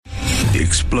The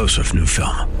explosive new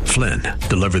film, Flynn,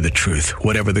 deliver the truth,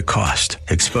 whatever the cost,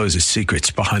 exposes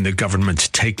secrets behind the government's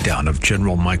takedown of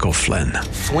General Michael Flynn.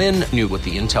 Flynn knew what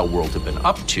the intel world had been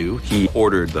up to. He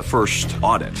ordered the first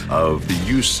audit of the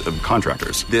use of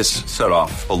contractors. This set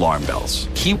off alarm bells.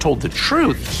 He told the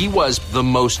truth. He was the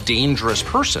most dangerous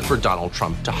person for Donald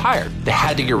Trump to hire. They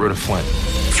had to get rid of Flynn.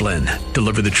 Flynn,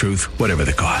 deliver the truth, whatever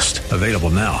the cost. Available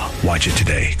now. Watch it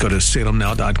today. Go to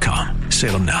salemnow.com.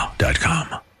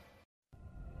 salemnow.com.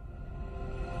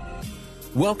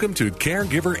 Welcome to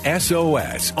Caregiver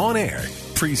SOS On Air,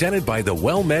 presented by the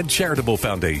WellMed Charitable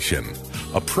Foundation,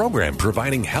 a program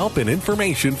providing help and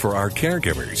information for our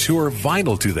caregivers who are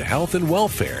vital to the health and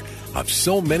welfare of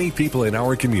so many people in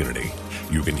our community.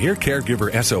 You can hear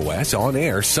Caregiver SOS on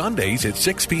air Sundays at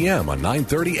 6 p.m. on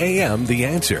 9:30 a.m. The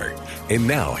Answer. And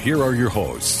now, here are your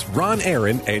hosts, Ron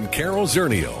Aaron and Carol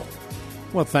Zernial.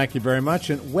 Well, thank you very much,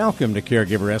 and welcome to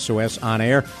Caregiver SOS On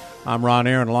Air. I'm Ron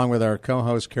Aaron, along with our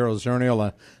co-host Carol Zernial,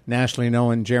 a nationally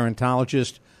known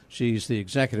gerontologist. She's the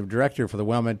executive director for the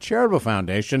WellMed Charitable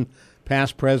Foundation,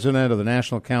 past president of the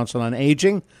National Council on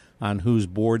Aging, on whose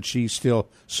board she still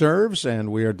serves,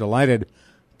 and we are delighted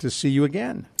to see you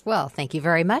again. Well, thank you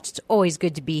very much. It's always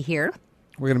good to be here.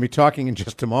 We're going to be talking in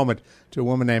just a moment to a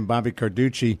woman named Bobby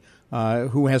Carducci,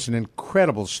 who has an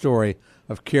incredible story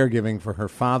of caregiving for her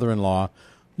father-in-law.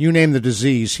 You name the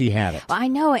disease, he had it. I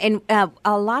know, and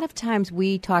a lot of times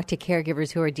we talk to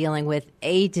caregivers who are dealing with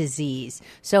a disease.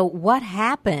 So what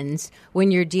happens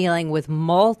when you're dealing with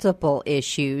multiple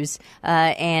issues?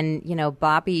 And, you know,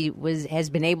 Bobby has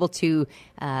been able to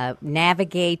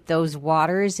navigate those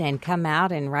waters and come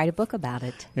out and write a book about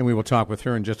it. And we will talk with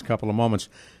her in just a couple of moments.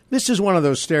 This is one of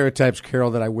those stereotypes,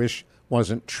 Carol, that I wish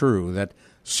wasn't true, that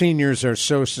seniors are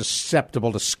so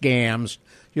susceptible to scams.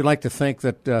 You'd like to think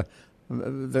that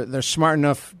they're smart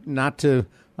enough not to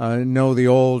know the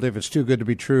old, if it's too good to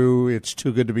be true, it's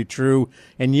too good to be true.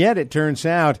 And yet it turns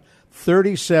out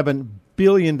 $37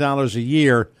 billion a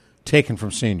year taken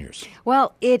from seniors.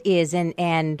 Well, it is,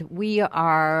 and we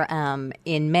are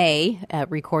in May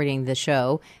recording the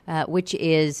show, which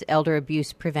is Elder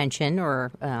Abuse Prevention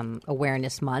or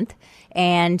Awareness Month.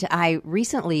 And I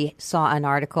recently saw an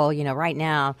article, you know, right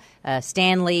now,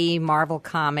 Stan Lee, Marvel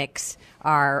Comics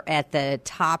are at the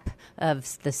top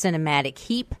of the cinematic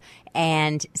heap,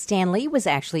 and Stan Lee was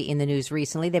actually in the news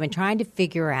recently. They've been trying to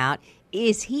figure out,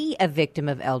 is he a victim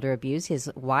of elder abuse? His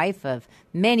wife of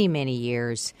many, many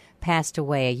years passed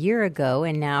away a year ago,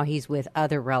 and now he's with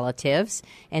other relatives.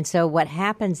 And so what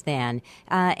happens then?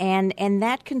 And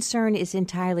that concern is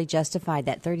entirely justified.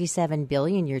 That $37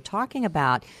 billion you're talking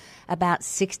about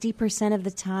 60% of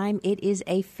the time, it is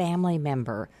a family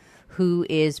member who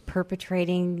is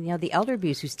perpetrating, you know, the elder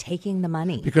abuse, who's taking the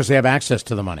money. Because they have access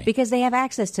to the money. Because they have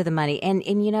access to the money. And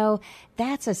you know,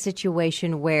 that's a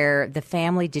situation where the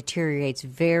family deteriorates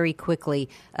very quickly.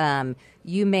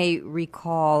 You may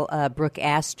recall Brooke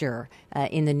Astor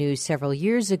in the news several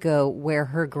years ago, where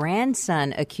her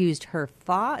grandson accused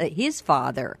his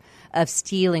father of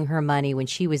stealing her money when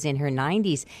she was in her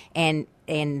 90s. And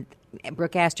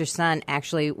Brooke Astor's son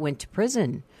actually went to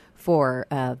prison for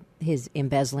his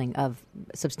embezzling of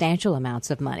substantial amounts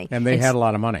of money. And they had a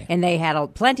lot of money. And they had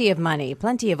plenty of money,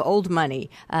 plenty of old money.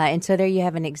 And so there you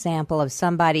have an example of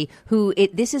somebody who,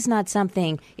 this is not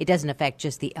something, it doesn't affect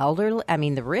just the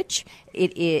the rich.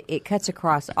 It cuts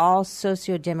across all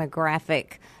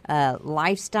socio-demographic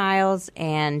lifestyles,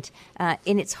 and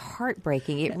it's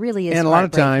heartbreaking. It really is. And a lot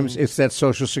of times it's that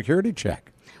Social Security check.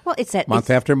 Well, it's that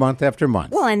month after month after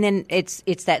month. Well, and then it's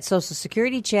that Social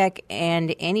Security check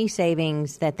and any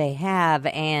savings that they have,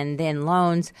 and then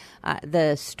loans.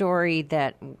 The story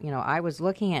that I was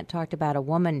looking at talked about a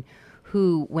woman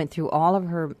who went through all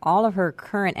of her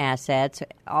current assets,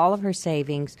 all of her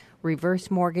savings, reverse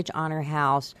mortgage on her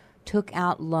house, took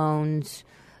out loans,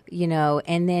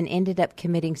 and then ended up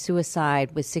committing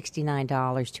suicide with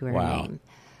 $69 to her name.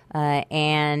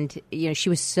 And she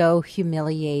was so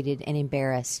humiliated and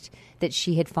embarrassed that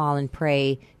she had fallen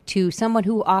prey to someone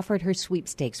who offered her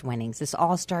sweepstakes winnings. This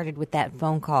all started with that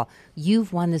phone call.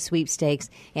 You've won the sweepstakes,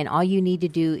 and all you need to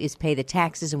do is pay the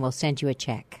taxes, and we'll send you a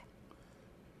check.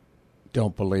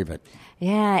 Don't believe it.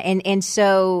 Yeah, and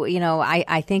so,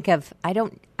 I think of, I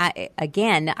don't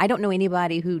know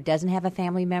anybody who doesn't have a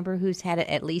family member who's had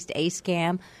at least a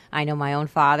scam. I know my own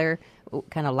father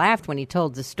kind of laughed when he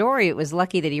told the story. It was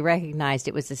lucky that he recognized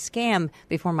it was a scam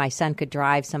before my son could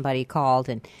drive. Somebody called,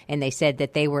 and they said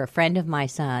that they were a friend of my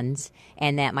son's,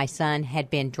 and that my son had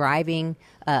been driving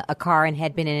a car and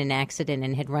had been in an accident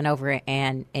and had run over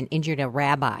and injured a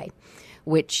rabbi.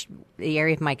 which the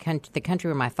area of the country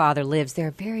where my father lives, there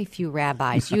are very few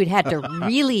rabbis. You'd have to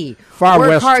really Far work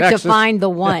West hard Texas. to find the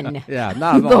one, Yeah,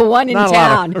 not a the lot- one in not a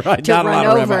lot of- town right, to not a lot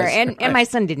run of over. rabbis. And my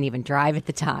son didn't even drive at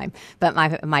the time, but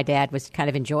my dad was kind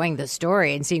of enjoying the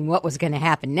story and seeing what was going to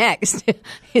happen next.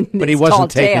 But he wasn't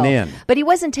taken in. But he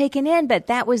wasn't taken in. But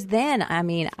that was then. I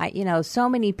mean, so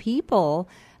many people.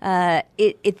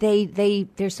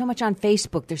 There's so much on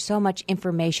Facebook. There's so much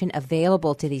information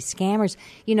available to these scammers.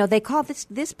 They call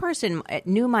this person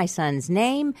knew my son's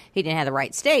name. He didn't have the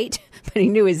right state, but he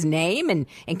knew his name and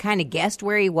kind of guessed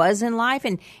where he was in life.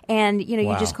 And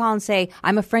Wow. you just call and say,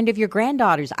 I'm a friend of your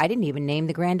granddaughter's. I didn't even name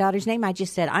the granddaughter's name. I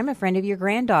just said, I'm a friend of your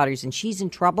granddaughter's, and she's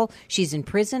in trouble. She's in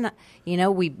prison.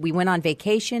 We went on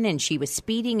vacation, and she was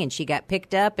speeding, and she got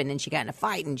picked up, and then she got in a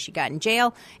fight, and she got in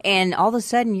jail. And all of a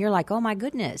sudden, you're like, oh, my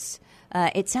goodness.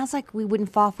 It sounds like we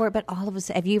wouldn't fall for it, but all of us,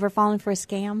 have you ever fallen for a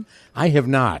scam? I have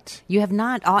not. You have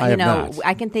not? I have not.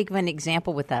 I can think of an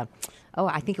example with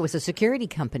I think it was a security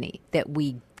company that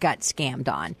we got scammed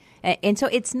on. And so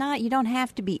it's not, you don't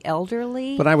have to be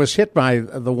elderly. But I was hit by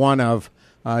the one of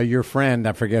your friend,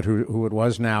 I forget who it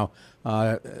was now,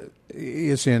 has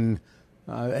been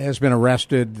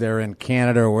arrested. They're in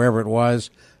Canada or wherever it was,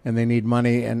 and they need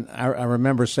money. And I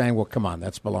remember saying, well, come on,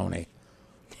 that's baloney.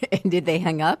 And did they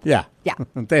hang up? Yeah. Yeah.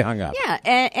 They hung up. Yeah.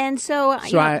 And so...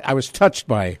 So I was touched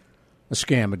by a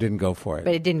scam. It didn't go for it.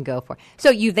 But it didn't go for it.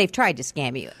 So they've tried to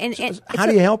scam you. And How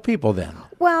do you help people then?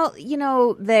 Well,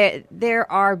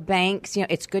 there are banks.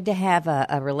 It's good to have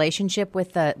a relationship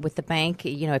with the bank.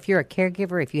 If you're a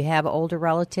caregiver, if you have older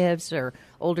relatives or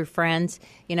older friends,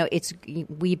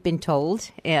 we've been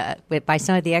told by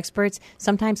some of the experts,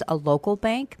 sometimes a local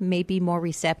bank may be more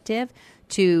receptive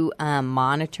to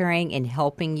monitoring and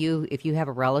helping you if you have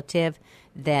a relative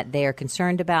that they are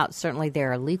concerned about. Certainly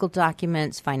there are legal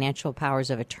documents, financial powers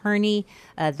of attorney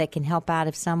that can help out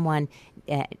if someone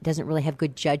doesn't really have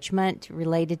good judgment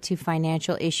related to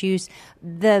financial issues.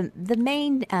 The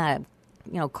main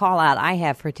call out I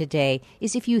have for today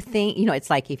is if you think, it's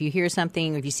like if you hear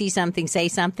something, if you see something, say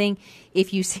something.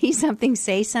 If you see something,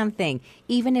 say something,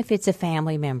 even if it's a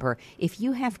family member. If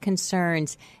you have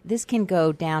concerns, this can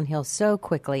go downhill so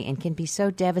quickly and can be so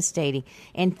devastating.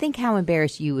 And think how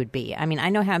embarrassed you would be. I mean, I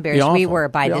know how embarrassed we were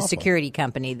by the security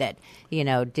company that,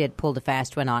 did pull the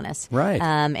fast one on us. Right.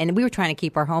 And we were trying to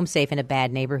keep our home safe in a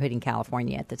bad neighborhood in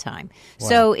California at the time. Wow.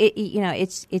 So,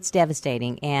 it's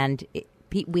devastating. And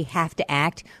we have to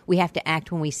act. We have to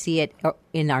act when we see it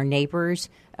in our neighbors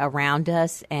around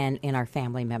us and in our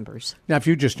family members. Now, if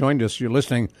you just joined us, you're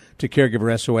listening to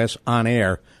Caregiver SOS on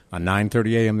air on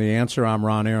 9:30 a.m. The Answer. I'm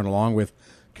Ron Aaron, along with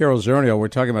Carol Zernial. We're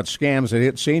talking about scams that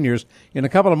hit seniors. In a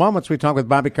couple of moments, we talk with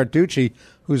Bobby Carducci,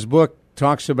 whose book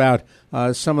talks about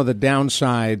some of the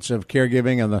downsides of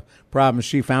caregiving and the problems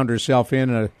she found herself in,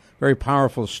 a very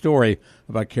powerful story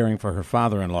about caring for her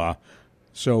father-in-law.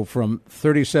 So from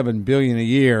 $37 billion a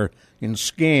year in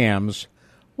scams,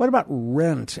 what about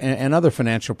rent and other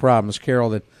financial problems,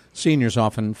 Carol, that seniors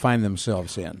often find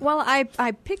themselves in? Well,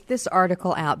 I picked this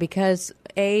article out because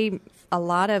a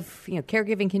lot of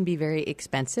caregiving can be very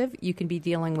expensive. You can be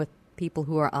dealing with people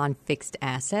who are on fixed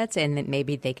assets and that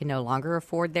maybe they can no longer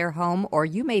afford their home, or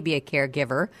you may be a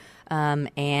caregiver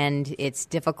and it's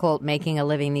difficult making a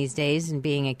living these days and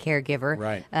being a caregiver,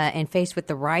 right. And faced with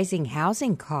the rising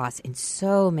housing costs in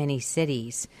so many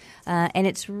cities. And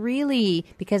it's really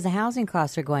because the housing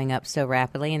costs are going up so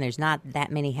rapidly and there's not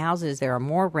that many houses. There are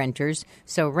more renters,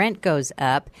 so rent goes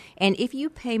up. And if you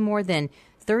pay more than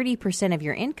 30% of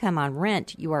your income on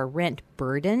rent, you are rent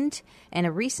burdened. And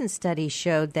a recent study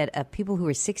showed that of people who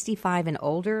are 65 and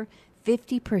older,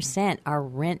 50% are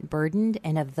rent burdened,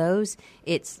 and of those,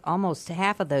 it's almost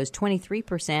half of those,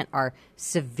 23%, are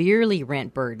severely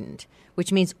rent burdened,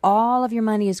 which means all of your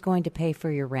money is going to pay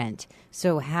for your rent.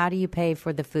 So how do you pay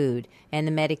for the food and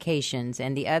the medications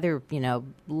and the other,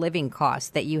 living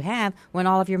costs that you have when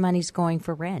all of your money's going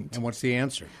for rent? And what's the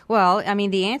answer? Well, I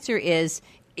mean, the answer is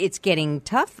it's getting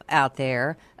tough out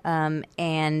there,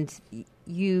 and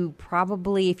you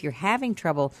probably, if you're having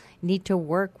trouble, need to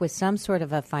work with some sort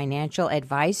of a financial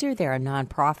advisor. There are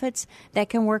nonprofits that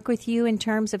can work with you in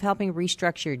terms of helping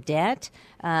restructure debt,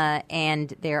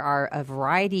 and there are a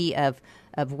variety of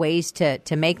ways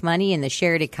to make money in the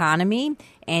shared economy,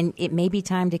 and it may be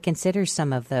time to consider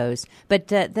some of those. But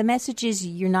the message is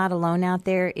you're not alone out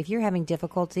there. If you're having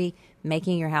difficulty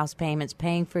making your house payments,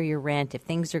 paying for your rent, if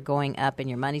things are going up and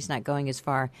your money's not going as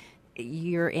far,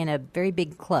 you're in a very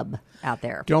big club out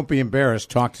there. Don't be embarrassed.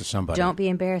 Talk to somebody. Don't be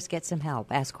embarrassed. Get some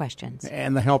help. Ask questions.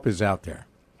 And the help is out there.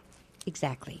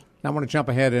 Exactly. Now, I want to jump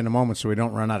ahead in a moment so we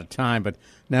don't run out of time, but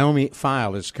Naomi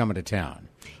Feil is coming to town.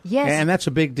 Yes. And that's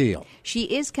a big deal. She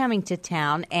is coming to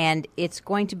town, and it's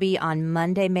going to be on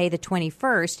Monday, May the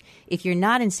 21st. If you're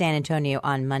not in San Antonio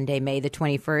on Monday, May the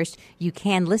 21st, you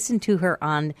can listen to her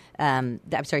on,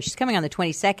 she's coming on the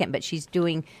 22nd, but she's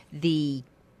doing the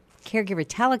Caregiver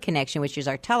Teleconnection, which is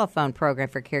our telephone program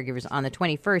for caregivers, on the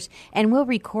 21st, and we'll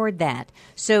record that.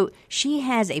 So she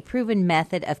has a proven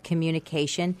method of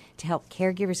communication to help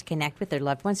caregivers connect with their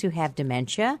loved ones who have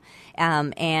dementia,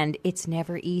 and it's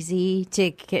never easy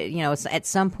to, at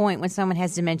some point when someone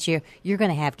has dementia, you're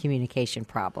going to have communication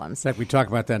problems. In fact, we talk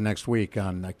about that next week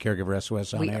on Caregiver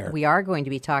SOS on Air. We are going to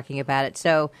be talking about it.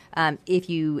 So if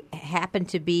you happen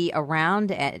to be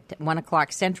around at 1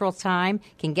 o'clock Central Time,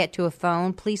 can get to a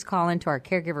phone, please call into our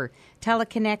Caregiver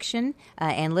Teleconnection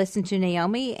and listen to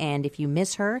Naomi. And if you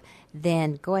miss her,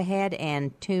 then go ahead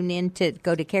and tune in to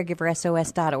go to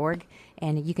caregiversos.org,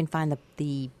 and you can find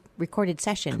the recorded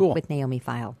session with Naomi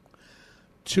Feil.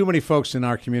 Too many folks in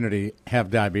our community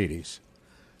have diabetes,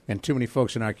 and too many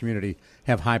folks in our community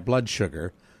have high blood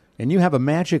sugar, and you have a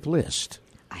magic list.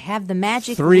 I have the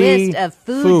magic list of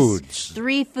foods.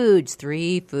 Three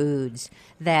foods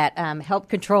that help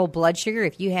control blood sugar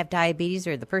if you have diabetes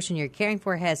or the person you're caring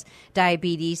for has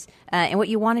diabetes. And what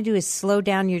you want to do is slow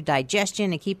down your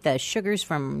digestion and keep the sugars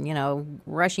from,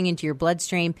 rushing into your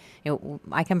bloodstream.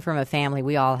 I come from a family.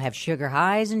 We all have sugar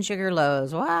highs and sugar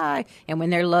lows. Why? And when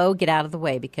they're low, get out of the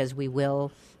way because we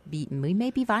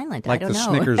may be violent. Like I don't the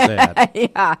know. Snickers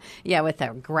ad. yeah, with the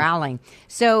growling.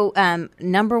 So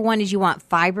number one is you want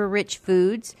fiber-rich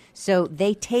foods. So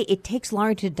it takes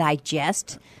longer to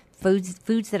digest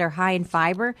foods that are high in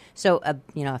fiber. So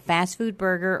a fast food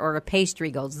burger or a pastry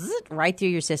goes right through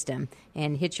your system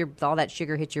and all that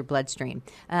sugar hits your bloodstream.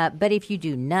 But if you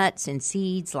do nuts and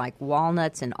seeds like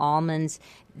walnuts and almonds,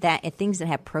 things that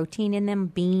have protein in them,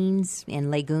 beans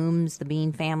and legumes, the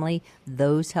bean family,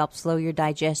 those help slow your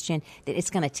digestion.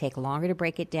 It's going to take longer to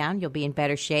break it down. You'll be in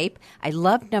better shape. I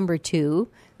love number two.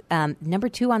 Number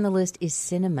two on the list is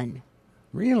cinnamon.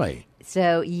 Really?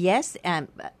 So, yes,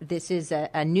 this is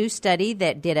a new study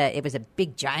that it was a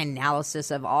big giant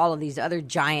analysis of all of these other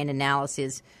giant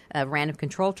analyses of random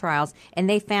control trials, and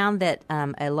they found that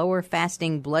a lower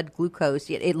fasting blood glucose,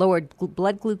 it lowered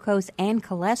blood glucose and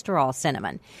cholesterol,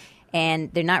 cinnamon.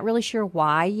 And they're not really sure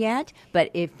why yet,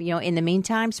 but if, in the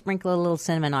meantime, sprinkle a little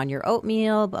cinnamon on your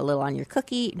oatmeal, a little on your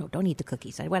cookie. No, don't eat the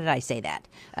cookies. Why did I say that?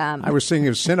 I was thinking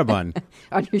of Cinnabon.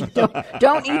 Don't eat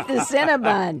the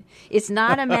Cinnabon. It's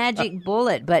not a magic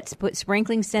bullet, but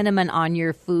sprinkling cinnamon on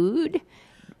your food,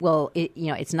 well,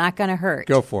 it's not going to hurt.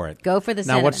 Go for it. Go for the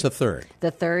cinnamon. Now, what's the third?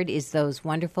 The third is those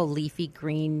wonderful leafy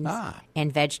greens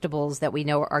and vegetables that we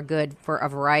know are good for a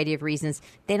variety of reasons.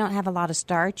 They don't have a lot of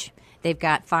starch. They've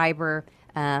got fiber,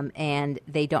 and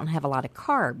they don't have a lot of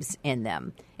carbs in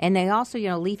them. And they also,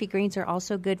 leafy greens are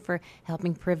also good for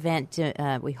helping prevent,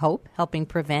 helping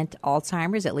prevent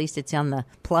Alzheimer's. At least it's on the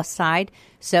plus side.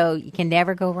 So you can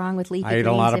never go wrong with leafy greens. I eat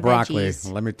a lot of broccoli.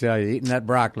 Veggies. Let me tell you, eating that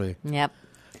broccoli. Yep.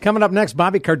 Coming up next,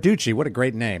 Bobby Carducci. What a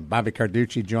great name. Bobby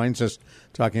Carducci joins us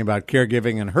talking about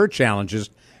caregiving and her challenges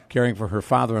caring for her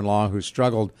father-in-law who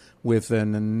struggled with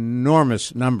an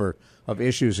enormous number of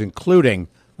issues, including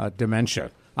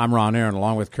dementia. I'm Ron Aaron,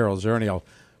 along with Carol Zernial.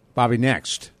 Bobby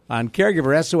next on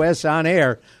Caregiver SOS on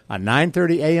air on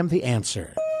 9:30 a.m. The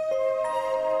Answer.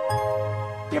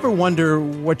 You ever wonder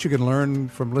what you can learn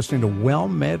from listening to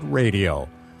WellMed Radio?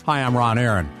 Hi, I'm Ron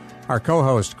Aaron. Our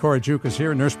co-host, Cora Juke, is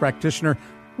here, nurse practitioner.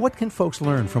 What can folks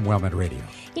learn from WellMed Radio?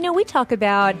 We talk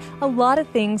about a lot of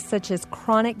things such as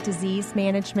chronic disease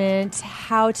management,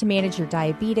 how to manage your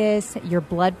diabetes, your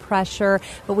blood pressure,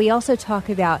 but we also talk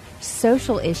about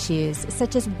social issues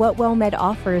such as what WellMed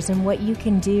offers and what you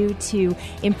can do to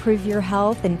improve your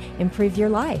health and improve your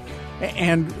life.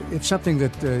 And it's something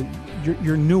that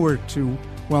you're newer to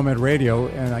WellMed Radio,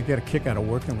 and I get a kick out of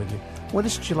working with you. What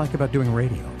is it you like about doing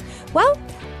radio? Well,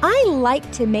 I like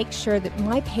to make sure that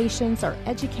my patients are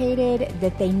educated,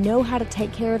 that they know how to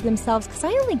take care of themselves, because I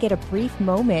only get a brief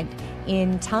moment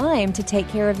in time to take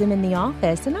care of them in the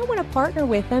office, and I want to partner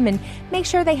with them and make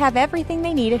sure they have everything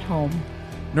they need at home.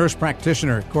 Nurse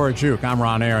practitioner Cora Juke, I'm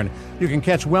Ron Aaron. You can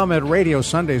catch WellMed Radio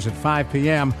Sundays at 5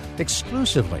 p.m.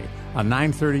 exclusively on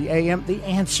 9:30 a.m. The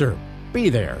Answer. Be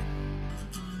there.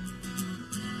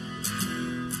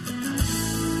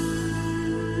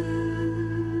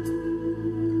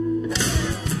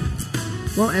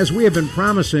 Well, as we have been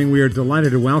promising, we are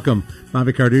delighted to welcome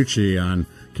Bobby Carducci on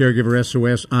Caregiver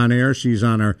SOS On Air. She's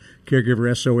on our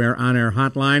Caregiver SOS On Air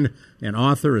hotline, an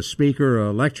author, a speaker,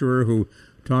 a lecturer who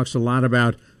talks a lot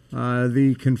about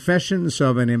the confessions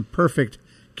of an imperfect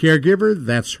caregiver.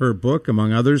 That's her book,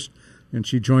 among others, and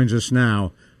she joins us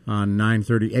now on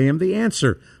 9:30 a.m. The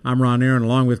Answer. I'm Ron Aaron,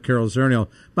 along with Carol Zernial.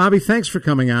 Bobby, thanks for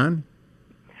coming on.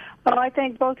 Well, I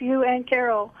thank both you and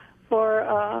Carol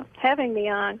for having me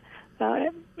on.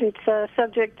 It's a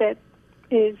subject that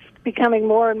is becoming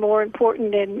more and more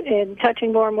important and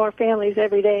touching more and more families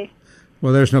every day.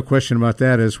 Well, there's no question about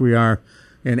that. As we are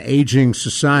an aging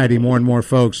society, more and more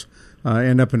folks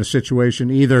end up in a situation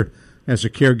either as a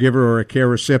caregiver or a care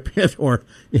recipient, or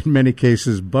in many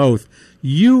cases both.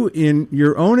 You, in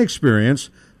your own experience,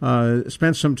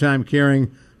 spent some time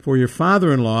caring for your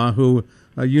father-in-law, who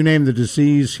you named the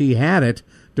disease he had it: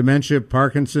 dementia,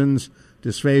 Parkinson's,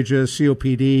 dysphagia,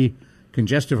 COPD,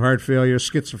 congestive heart failure,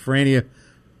 schizophrenia.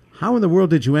 How in the world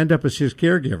did you end up as his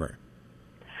caregiver?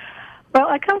 Well,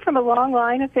 I come from a long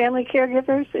line of family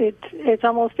caregivers. It's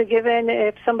almost a given.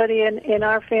 If somebody in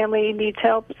our family needs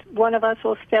help, one of us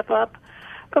will step up.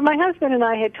 But my husband and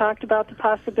I had talked about the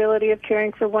possibility of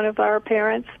caring for one of our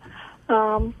parents.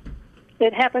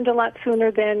 It happened a lot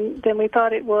sooner than we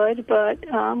thought it would, but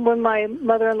when my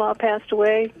mother-in-law passed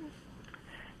away,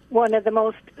 one of the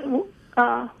most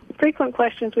frequent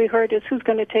questions we heard is who's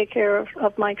going to take care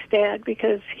of Mike's dad,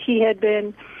 because he had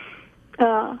been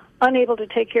unable to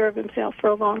take care of himself for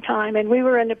a long time. And we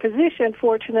were in a position,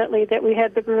 fortunately, that we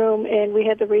had the room and we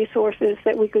had the resources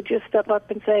that we could just step up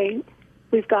and say,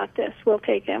 we've got this, we'll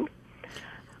take him.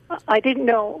 I didn't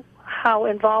know how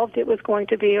involved it was going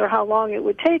to be or how long it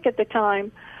would take at the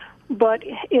time, but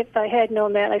if I had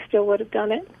known that, I still would have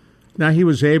done it. Now, he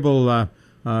was able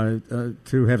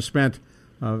to have spent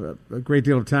a great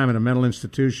deal of time in a mental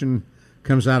institution,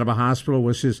 comes out of a hospital.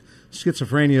 Was his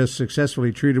schizophrenia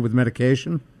successfully treated with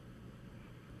medication?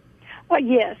 Well,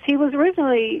 yes. He was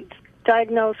originally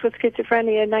diagnosed with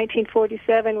schizophrenia in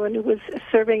 1947 when he was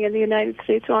serving in the United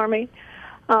States Army.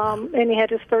 And he had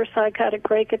his first psychotic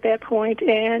break at that point,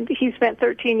 and he spent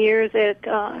 13 years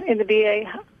in the VA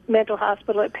mental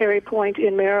hospital at Perry Point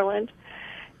in Maryland.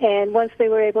 And once they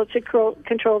were able to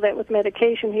control that with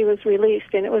medication, he was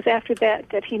released. And it was after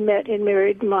that he met and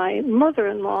married my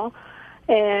mother-in-law.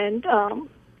 And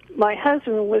my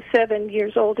husband was 7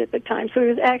 years old at the time, so he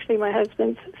was actually my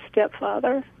husband's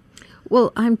stepfather.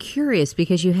 Well, I'm curious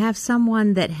because you have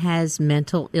someone that has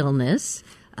mental illness,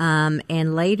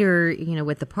 and later,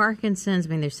 with the Parkinson's,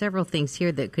 there's several things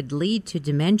here that could lead to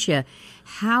dementia.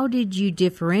 How did you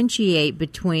differentiate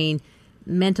between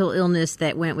mental illness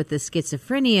that went with the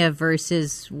schizophrenia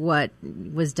versus what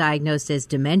was diagnosed as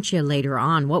dementia later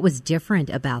on? What was different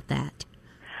about that?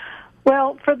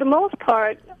 Well, for the most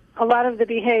part, a lot of the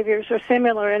behaviors are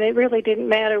similar, and it really didn't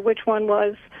matter which one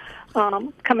was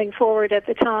coming forward at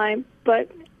the time.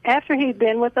 But after he'd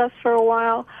been with us for a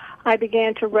while, I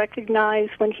began to recognize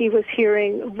when he was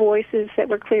hearing voices that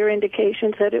were clear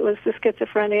indications that it was the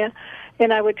schizophrenia.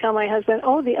 And I would tell my husband,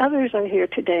 the others are here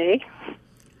today.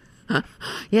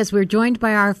 Yes, we're joined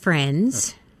by our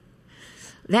friends.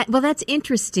 That's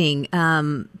interesting.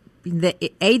 When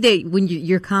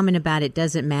your comment about it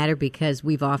doesn't matter, because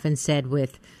we've often said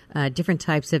with different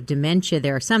types of dementia,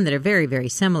 there are some that are very, very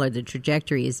similar. The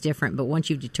trajectory is different, but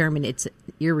once you've determined it's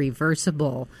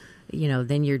irreversible,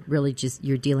 then you're really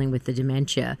you're dealing with the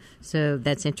dementia. So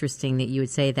that's interesting that you would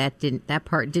say that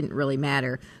part didn't really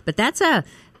matter. But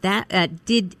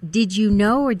did you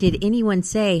know, or did anyone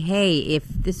say, hey, if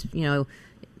this,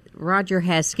 Roger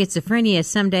has schizophrenia,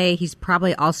 someday he's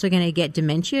probably also going to get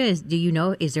dementia? Do you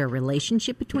know, is there a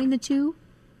relationship between the two?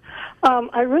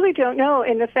 I really don't know.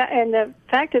 And the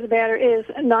fact of the matter is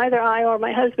neither I or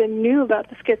my husband knew about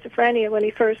the schizophrenia when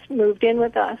he first moved in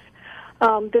with us.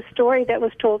 The story that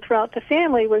was told throughout the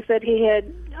family was that he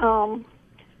had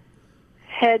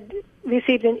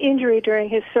received an injury during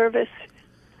his service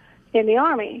in the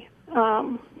Army.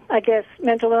 I guess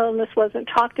mental illness wasn't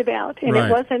talked about, and It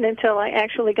wasn't until I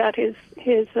actually got his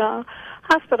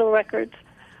hospital records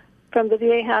from the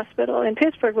VA hospital in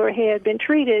Pittsburgh, where he had been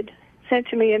treated, sent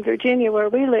to me in Virginia, where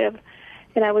we live,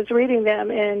 and I was reading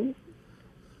them, and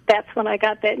that's when I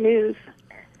got that news.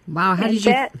 Wow, how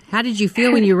did you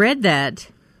feel when you read that?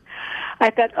 I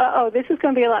thought, this is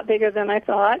going to be a lot bigger than I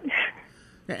thought.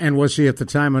 And was he at the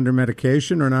time under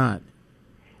medication or not?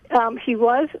 He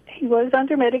was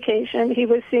under medication. He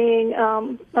was seeing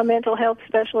a mental health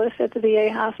specialist at the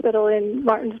VA hospital in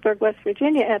Martinsburg, West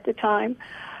Virginia at the time.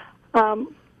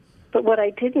 But what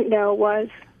I didn't know was,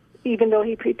 even though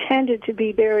he pretended to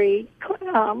be very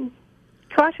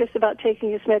cautious about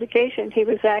taking his medication, he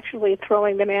was actually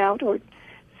throwing them out or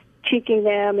cheeking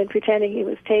them and pretending he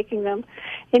was taking them.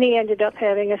 And he ended up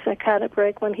having a psychotic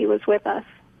break when he was with us.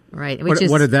 Right. What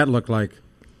did that look like?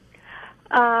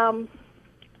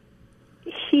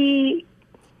 He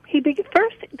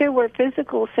first there were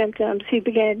physical symptoms. He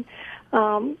began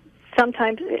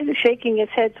sometimes shaking his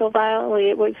head so violently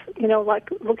it was, like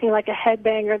looking like a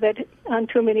headbanger that on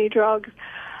too many drugs,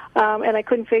 and I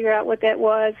couldn't figure out what that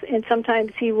was. And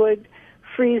sometimes he would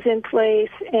freeze in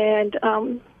place, and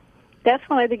that's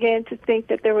when I began to think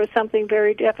that there was something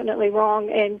very definitely wrong,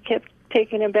 and kept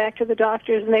taking him back to the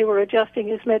doctors, and they were adjusting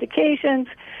his medications,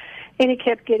 and he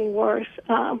kept getting worse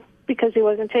because he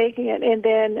wasn't taking it. And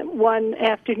then one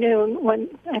afternoon, when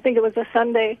I think it was a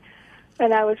Sunday,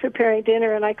 and I was preparing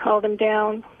dinner, and I called him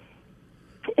down,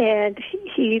 and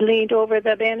he leaned over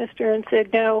the banister and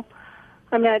said, "No,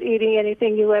 I'm not eating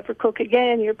anything you ever cook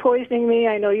again. You're poisoning me.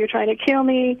 I know you're trying to kill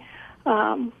me.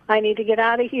 I need to get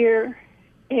out of here."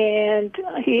 And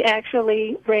he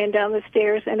actually ran down the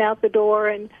stairs and out the door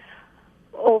and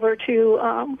over to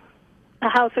a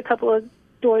house a couple of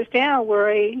doors down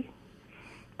where a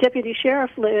deputy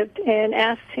sheriff lived, and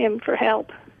asked him for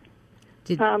help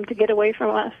to get away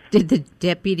from us. Did the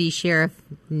deputy sheriff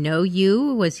know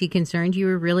you? Was he concerned you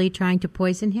were really trying to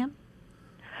poison him?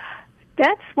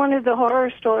 That's one of the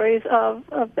horror stories of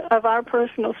our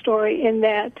personal story, in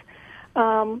that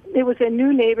it was a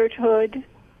new neighborhood.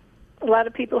 A lot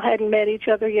of people hadn't met each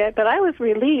other yet, but I was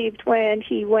relieved when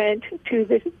he went to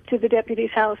the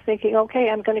deputy's house thinking, okay,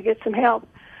 I'm going to get some help.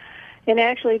 And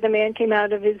actually the man came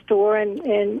out of his door,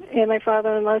 and my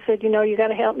father-in-law said, you got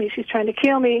to help me. She's trying to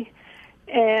kill me.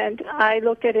 And I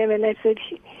looked at him and I said,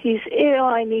 he's ill.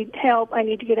 I need help. I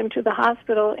need to get him to the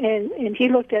hospital. And he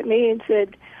looked at me and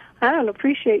said, I don't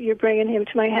appreciate you bringing him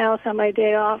to my house on my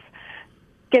day off.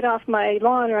 Get off my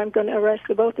lawn or I'm going to arrest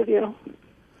the both of you.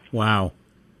 Wow.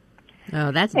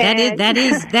 Oh,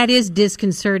 that is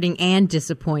disconcerting and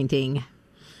disappointing.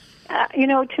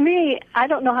 To me, I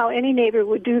don't know how any neighbor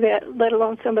would do that, let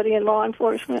alone somebody in law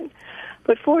enforcement.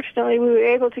 But fortunately, we were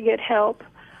able to get help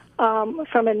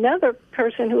from another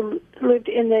person who lived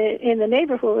in the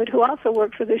neighborhood, who also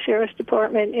worked for the sheriff's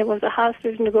department and was a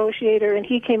hostage negotiator. And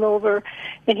he came over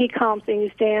and he calmed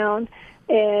things down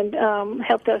and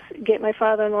helped us get my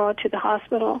father-in-law to the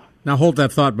hospital. Now hold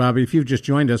that thought, Bobby. If you've just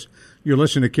joined us, you're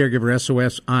listening to Caregiver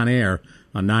SOS on air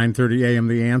on 9:30 a.m.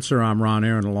 The Answer. I'm Ron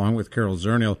Aaron, along with Carol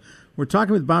Zernial. We're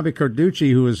talking with Bobby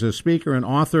Carducci, who is a speaker and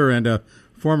author and a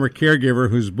former caregiver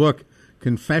whose book,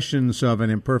 Confessions of an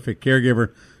Imperfect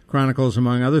Caregiver, chronicles,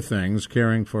 among other things,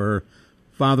 caring for her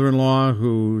father-in-law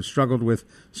who struggled with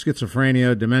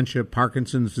schizophrenia, dementia,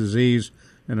 Parkinson's disease,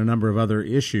 and a number of other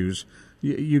issues.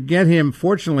 You get him,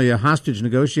 fortunately, a hostage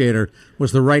negotiator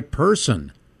was the right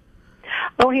person.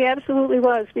 Oh, he absolutely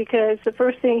was, because the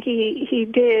first thing he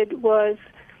did was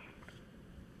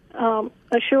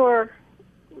assure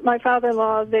my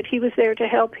father-in-law that he was there to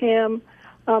help him,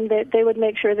 that they would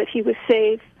make sure that he was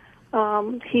safe.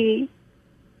 He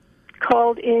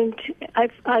called in.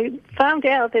 I found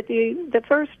out that the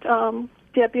first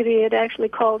deputy had actually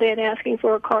called in asking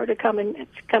for a car to come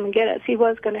and get us. He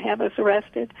was going to have us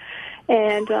arrested,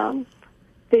 and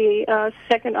the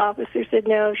second officer said,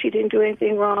 no, she didn't do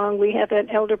anything wrong. We have an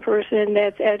elder person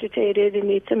that's agitated and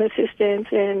needs some assistance,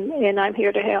 and I'm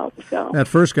here to help. So that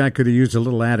first guy could have used a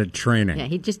little added training. Yeah,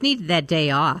 he just needed that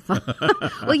day off.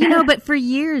 Well, but for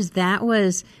years that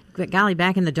was, golly,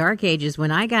 back in the dark ages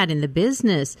when I got in the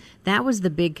business, that was the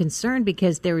big concern,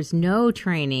 because there was no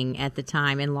training at the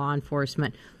time in law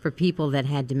enforcement for people that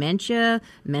had dementia,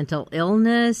 mental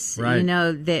illness. Right.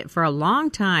 That for a long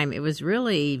time it was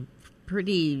really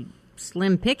pretty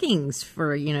slim pickings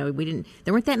for,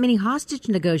 there weren't that many hostage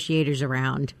negotiators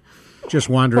around. Just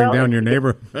wandering down your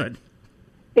neighborhood.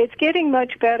 It's getting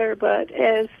much better, but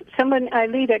as someone, I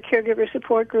lead a caregiver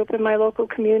support group in my local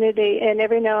community, and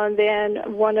every now and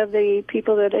then one of the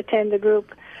people that attend the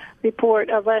group report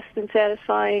a less than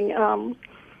satisfying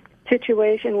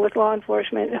situation with law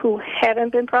enforcement who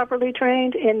haven't been properly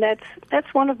trained, and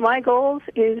that's one of my goals,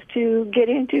 is to get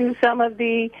into some of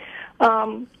the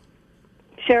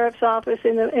sheriff's office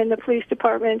and the police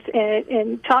departments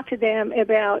and talk to them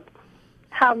about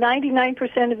how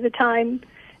 99% of the time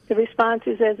the response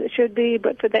is as it should be,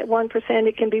 but for that 1%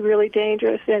 it can be really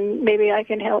dangerous, and maybe I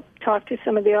can help talk to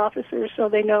some of the officers so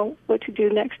they know what to do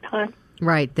next time.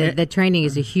 Right. The training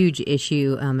is a huge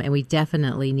issue, and we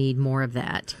definitely need more of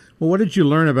that. Well, what did you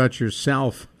learn about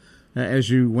yourself as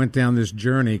you went down this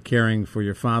journey caring for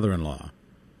your father-in-law?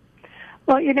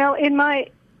 Well, in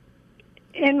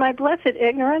my blessed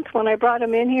ignorance, when I brought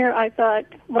him in here, I thought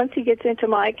once he gets into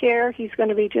my care, he's going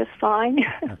to be just fine.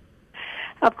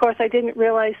 Of course, I didn't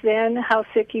realize then how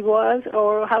sick he was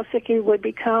or how sick he would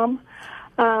become.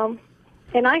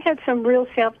 And I had some real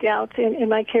self-doubts in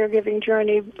my caregiving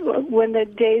journey when the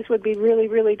days would be really,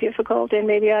 really difficult and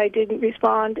maybe I didn't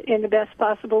respond in the best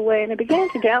possible way. And I began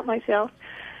to doubt myself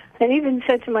and even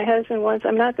said to my husband once,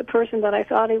 I'm not the person that I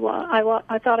thought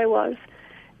I thought I was.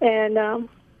 And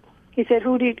he said,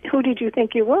 Who did you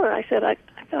think you were? I said, I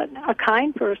thought a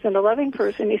kind person, a loving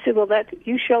person. He said, well,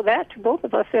 you show that to both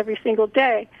of us every single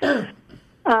day.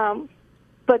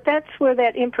 But that's where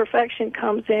that imperfection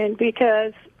comes in,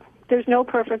 because there's no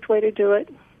perfect way to do it.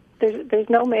 There's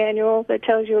no manual that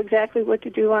tells you exactly what to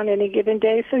do on any given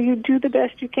day. So you do the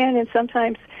best you can, and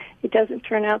sometimes it doesn't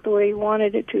turn out the way you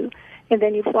wanted it to, and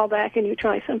then you fall back and you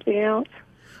try something else.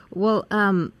 Well,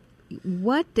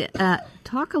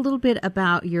 talk a little bit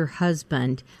about your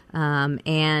husband,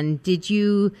 and did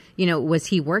you was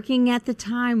he working at the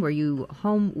time? Were you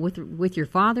home with your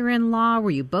father-in-law?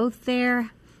 Were you both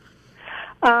there?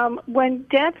 When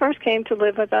Dad first came to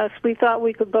live with us, we thought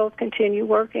we could both continue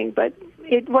working, but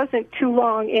it wasn't too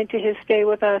long into his stay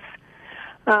with us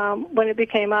when it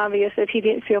became obvious that he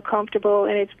didn't feel comfortable,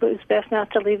 and it was best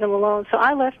not to leave him alone. So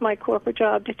I left my corporate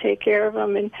job to take care of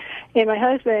him, and my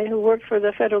husband, who worked for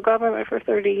the federal government for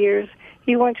 30 years,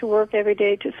 he went to work every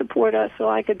day to support us so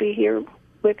I could be here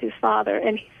with his father.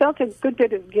 And he felt a good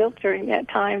bit of guilt during that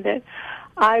time that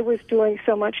I was doing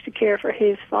so much to care for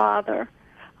his father.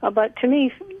 But to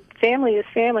me, family is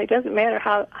family. It doesn't matter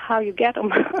how you get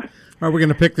them. All right, we're going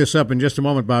to pick this up in just a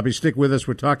moment, Bobby. Stick with us.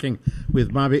 We're talking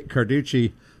with Bobby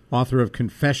Carducci, author of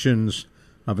Confessions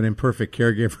of an Imperfect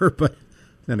Caregiver. But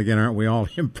then again, aren't we all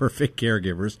imperfect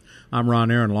caregivers? I'm Ron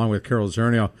Aaron, along with Carol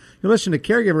Zernial. You listen to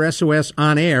Caregiver SOS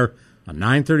on air on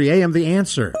 9:30 a.m. The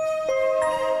Answer.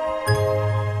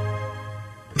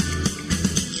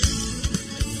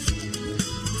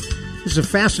 This is a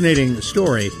fascinating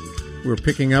story we're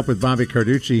picking up with Bobby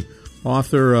Carducci,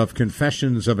 author of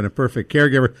Confessions of an Imperfect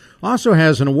Caregiver. Also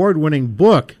has an award-winning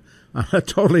book on a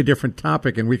totally different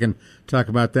topic, and we can talk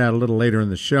about that a little later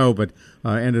in the show, but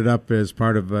ended up as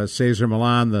part of Cesar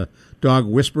Millan, the Dog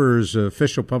Whisperer's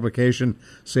official publication,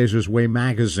 Cesar's Way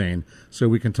magazine, so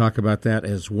we can talk about that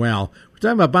as well. We're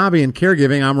talking about Bobby and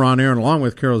caregiving. I'm Ron Aaron, along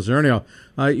with Carol Zernial.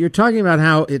 You're talking about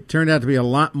how it turned out to be a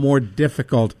lot more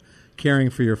difficult caring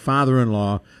for your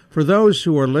father-in-law. For those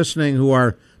who are listening who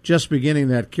are just beginning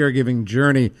that caregiving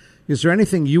journey, is there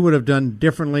anything you would have done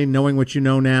differently knowing what you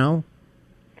know now?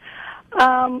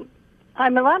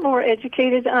 I'm a lot more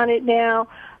educated on it now.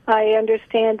 I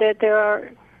understand that there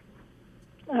are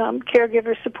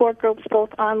caregiver support groups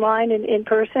both online and in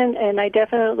person, and I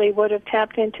definitely would have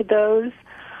tapped into those.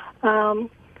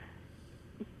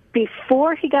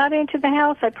 Before he got into the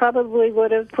house, I probably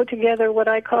would have put together what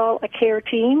I call a care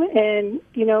team and,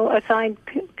 assigned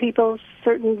people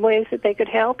certain ways that they could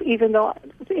help, even though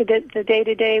the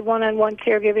day-to-day one-on-one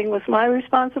caregiving was my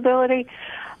responsibility.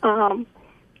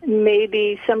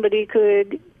 Maybe somebody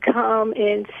could come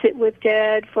and sit with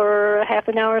Dad for a half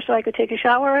an hour so I could take a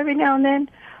shower every now and then,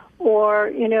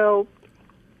 or,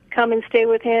 come and stay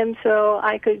with him so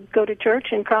I could go to church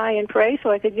and cry and pray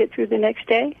so I could get through the next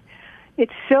day.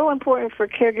 It's so important for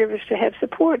caregivers to have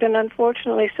support, and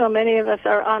unfortunately so many of us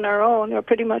are on our own, or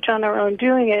pretty much on our own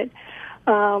doing it.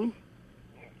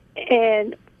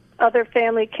 And other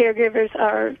family caregivers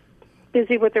are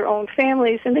busy with their own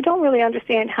families, and they don't really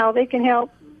understand how they can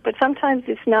help. But sometimes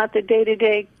it's not the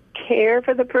day-to-day care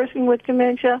for the person with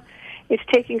dementia. It's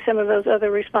taking some of those other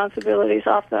responsibilities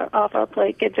off our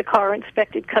plate, get the car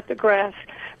inspected, cut the grass,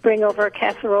 bring over a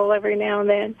casserole every now and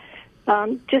then,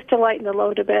 just to lighten the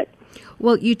load a bit.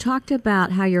 Well, you talked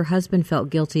about how your husband felt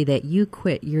guilty that you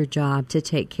quit your job to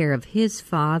take care of his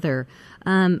father.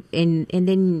 And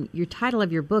then your title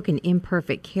of your book, An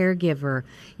Imperfect Caregiver.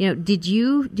 Did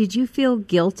you feel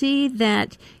guilty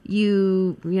that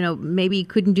you maybe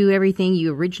couldn't do everything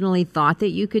you originally thought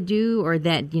that you could do, or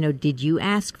that did you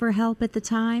ask for help at the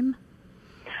time?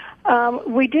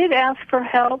 We did ask for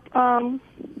help,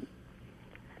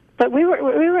 but we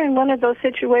were in one of those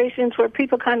situations where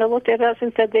people kind of looked at us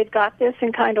and said they'd got this,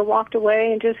 and kind of walked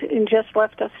away and just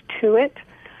left us to it.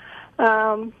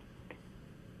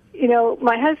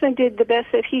 My husband did the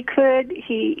best that he could.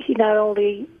 He not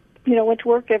only, went to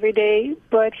work every day,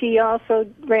 but he also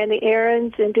ran the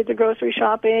errands and did the grocery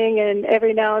shopping, and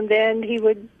every now and then he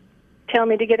would tell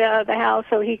me to get out of the house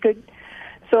so I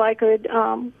could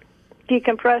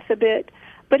decompress a bit.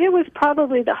 But it was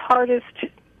probably the hardest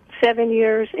 7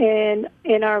 years in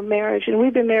our marriage, and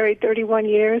we've been married 31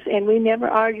 years, and we never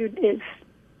argued as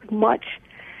much.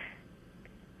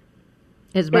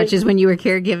 As much as when you were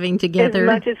caregiving together?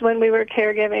 As much as when we were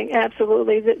caregiving,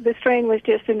 absolutely. The strain was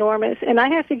just enormous. And I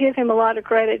have to give him a lot of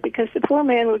credit because the poor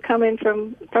man would come in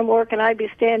from work and I'd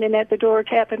be standing at the door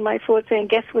tapping my foot saying,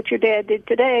 guess what your dad did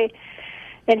today?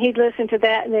 And he'd listen to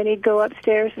that and then he'd go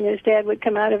upstairs and his dad would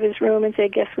come out of his room and say,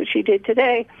 guess what she did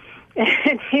today?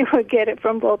 And he would get it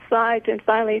from both sides. And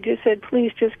finally he just said,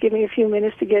 please just give me a few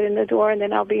minutes to get in the door and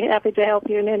then I'll be happy to help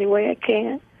you in any way I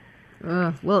can.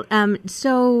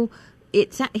 So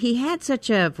he had such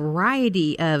a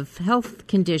variety of health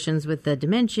conditions with the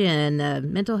dementia and the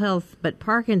mental health, but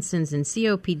Parkinson's and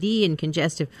COPD and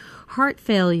congestive heart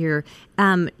failure.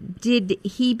 Did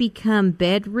he become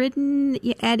bedridden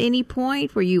at any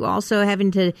point? Were you also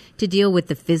having to deal with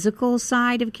the physical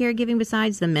side of caregiving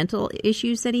besides the mental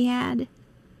issues that he had?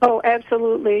 Oh,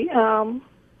 absolutely.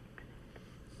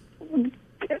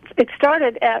 It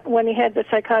started when he had the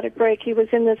psychotic break. He was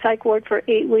in the psych ward for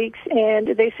 8 weeks, and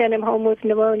they sent him home with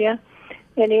pneumonia,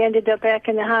 and he ended up back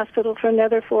in the hospital for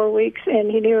another 4 weeks,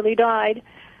 and he nearly died.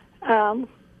 And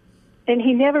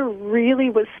he never really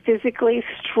was physically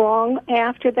strong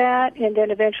after that, and then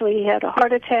eventually he had a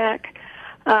heart attack,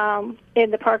 and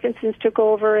the Parkinson's took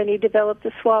over, and he developed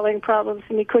the swallowing problems,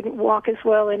 and he couldn't walk as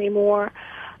well anymore.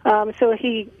 So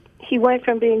he went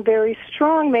from being a very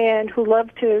strong man who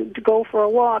loved to go for a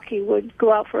walk. He would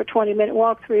go out for a 20-minute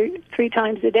walk three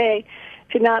times a day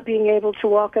to not being able to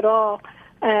walk at all.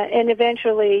 And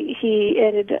eventually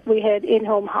we had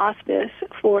in-home hospice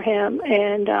for him.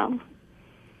 And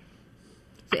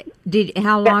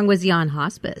how long was he on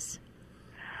hospice?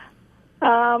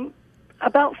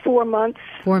 About 4 months.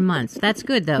 4 months. That's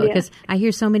good, though, because I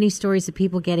hear so many stories of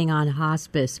people getting on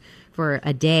hospice for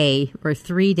a day or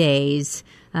 3 days,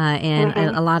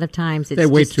 and a lot of times it's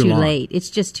just too late. It's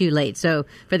just too late. So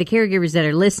for the caregivers that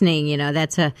are listening,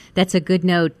 that's a good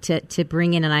note to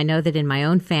bring in. And I know that in my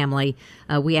own family,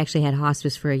 we actually had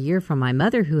hospice for a year from my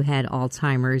mother who had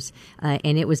Alzheimer's,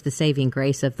 and it was the saving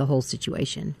grace of the whole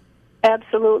situation.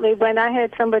 Absolutely. When I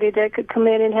had somebody that could come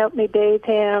in and help me bathe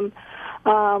him,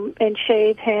 and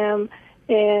shave him,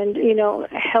 and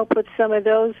help with some of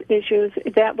those issues,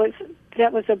 that was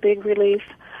a big relief.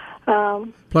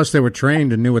 Plus, they were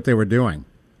trained and knew what they were doing.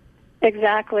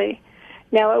 Exactly.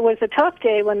 Now, it was a tough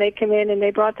day when they came in and they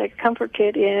brought the comfort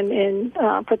kit in and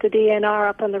put the DNR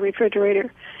up on the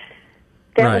refrigerator.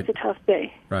 That was a tough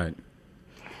day. Right.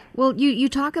 Well, you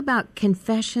talk about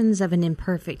confessions of an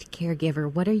imperfect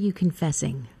caregiver. What are you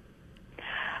confessing?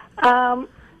 I'm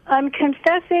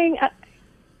confessing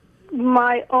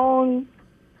my own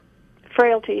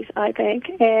frailties, I think.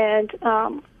 And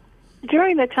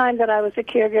during the time that I was a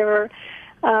caregiver,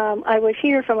 I would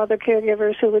hear from other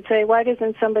caregivers who would say, why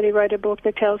doesn't somebody write a book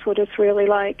that tells what it's really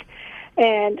like?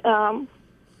 And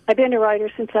I've been a writer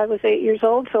since I was 8 years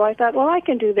old, so I thought, well, I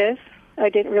can do this. I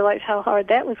didn't realize how hard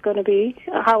that was going to be,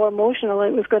 how emotional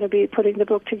it was going to be putting the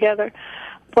book together.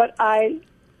 But I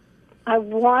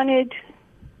wanted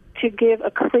to give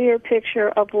a clear picture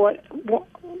of what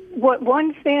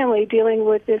one family dealing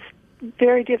with this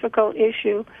very difficult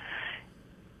issue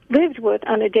lived with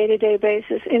on a day-to-day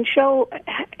basis, and show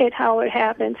it how it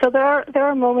happened. So there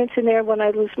are moments in there when I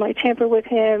lose my temper with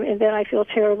him, and then I feel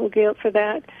terrible guilt for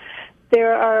that.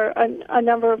 There are a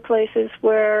number of places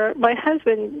where my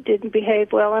husband didn't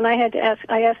behave well, and I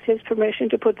asked his permission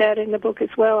to put that in the book as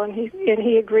well, and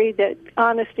he agreed that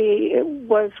honesty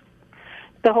was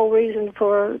the whole reason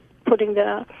for putting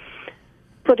the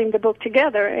book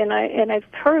together. And I've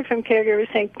heard from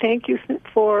caregivers saying, thank you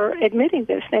for admitting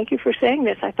this. Thank you for saying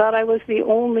this. I thought I was the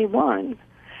only one.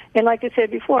 And like I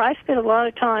said before, I spent a lot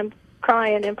of time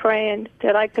crying and praying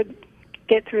that I could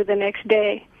get through the next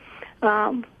day.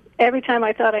 Every time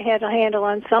I thought I had a handle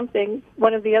on something,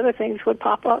 one of the other things would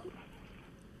pop up.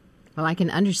 Well, I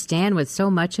can understand with so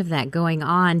much of that going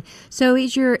on. So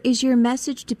is your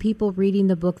message to people reading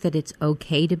the book that it's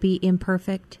okay to be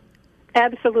imperfect?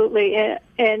 Absolutely.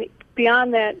 And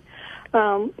beyond that,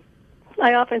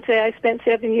 I often say I spent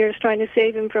 7 years trying to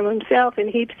save him from himself, and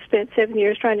he spent 7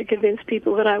 years trying to convince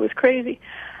people that I was crazy.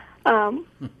 And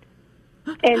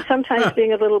sometimes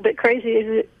being a little bit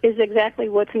crazy is exactly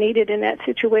what's needed in that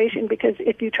situation, because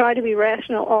if you try to be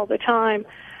rational all the time,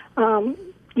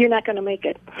 you're not going to make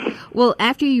it. Well,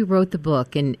 after you wrote the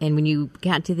book and when you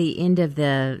got to the end of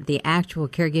the actual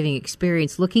caregiving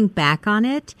experience, looking back on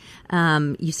it,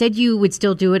 you said you would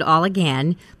still do it all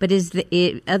again, but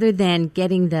other than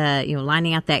getting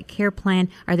lining out that care plan,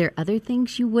 are there other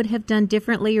things you would have done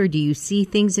differently, or do you see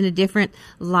things in a different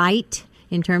light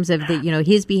in terms of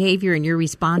his behavior and your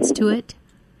response to it?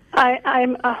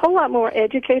 I'm a whole lot more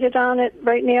educated on it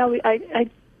right now.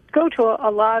 go to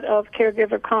a lot of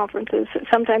caregiver conferences,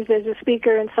 sometimes as a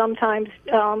speaker and sometimes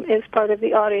as part of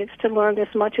the audience to learn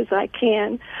as much as I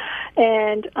can.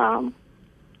 And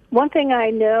one thing I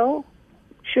know,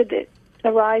 should it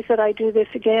arise that I do this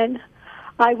again,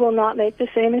 I will not make the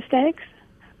same mistakes,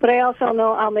 but I also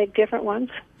know I'll make different ones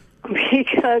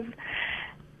because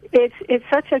it's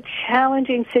such a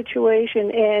challenging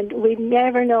situation, and we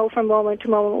never know from moment to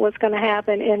moment what's going to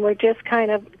happen, and we're just kind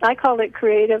of, I call it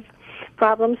creative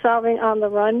problem solving on the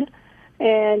run,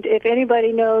 and if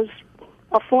anybody knows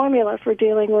a formula for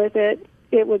dealing with it,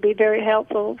 it would be very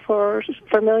helpful for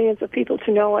millions of people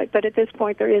to know it, but at this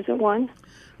point there isn't one.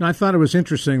 Now, I thought it was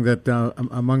interesting that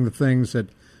among the things that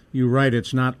you write,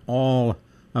 it's not all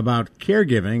about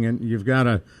caregiving, and you've got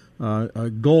a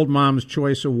Gold Mom's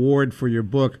Choice Award for your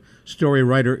book, Story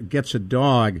Writer Gets a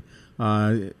Dog.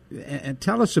 And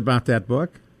tell us about that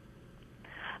book.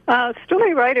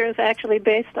 Story Writer is actually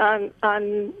based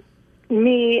on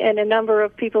me and a number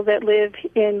of people that live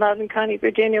in Loudoun County,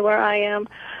 Virginia, where I am.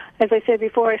 As I said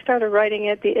before, I started writing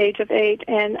at the age of 8,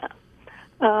 and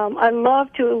I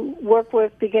love to work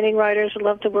with beginning writers. I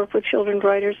love to work with children's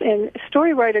writers. And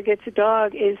Story Writer Gets a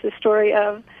Dog is the story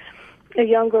of a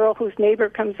young girl whose neighbor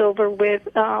comes over with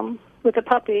a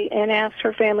puppy and asks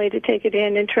her family to take it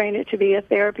in and train it to be a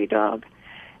therapy dog.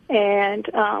 And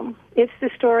it's the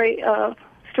story of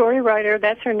Story Writer.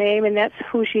 That's her name, and that's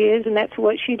who she is, and that's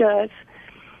what she does.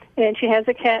 And she has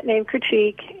a cat named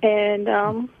Critique,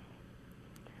 and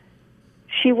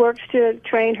she works to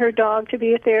train her dog to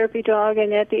be a therapy dog,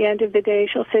 and at the end of the day,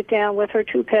 she'll sit down with her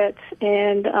 2 pets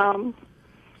and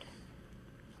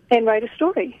write a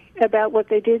story about what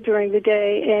they did during the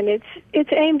day. And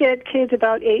it's aimed at kids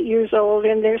about 8 years old,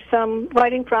 and there's some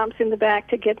writing prompts in the back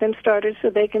to get them started so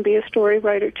they can be a story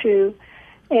writer too.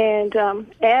 And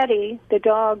Addie, the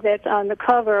dog that's on the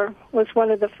cover, was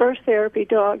one of the first therapy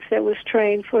dogs that was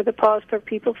trained for the Paws for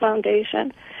People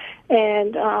Foundation.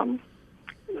 And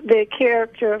the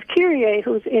character of Kyrie,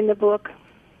 who's in the book,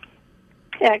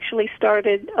 actually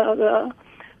started the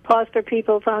Paws for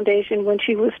People Foundation when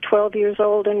she was 12 years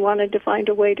old and wanted to find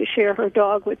a way to share her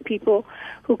dog with people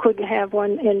who couldn't have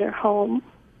one in their home.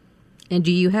 And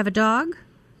do you have a dog?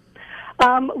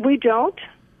 We don't.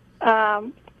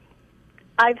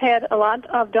 I've had a lot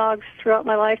of dogs throughout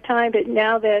my lifetime, but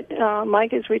now that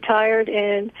Mike is retired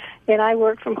and I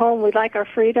work from home, we like our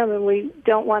freedom, and we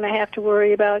don't want to have to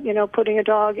worry about, putting a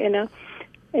dog in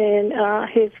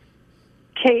his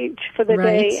cage for the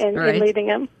day and leaving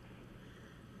him.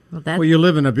 Well, you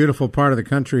live in a beautiful part of the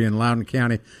country in Loudoun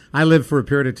County. I lived for a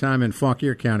period of time in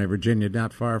Fauquier County, Virginia,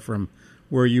 not far from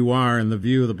where you are, and the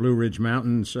view of the Blue Ridge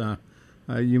Mountains.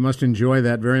 You must enjoy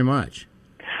that very much.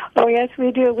 Oh, yes,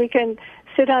 we do. We can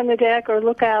sit on the deck or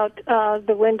look out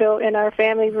the window in our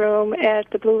family room at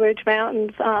the Blue Ridge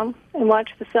Mountains and watch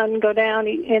the sun go down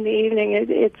in the evening.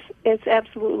 It's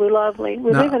absolutely lovely.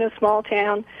 We live in a small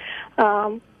town,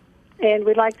 and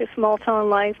we like the small town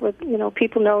life with,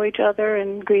 people know each other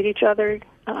and greet each other.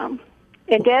 And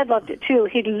Dad loved it, too.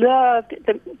 He loved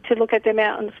to look at the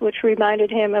mountains, which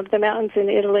reminded him of the mountains in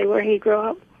Italy where he grew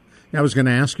up. I was going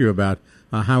to ask you about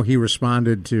how he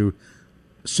responded to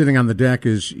sitting on the deck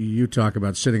as you talk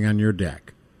about sitting on your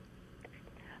deck.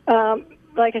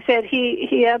 Like I said,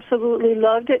 he absolutely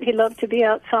loved it. He loved to be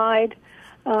outside.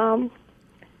 And,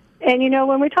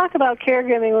 when we talk about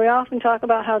caregiving, we often talk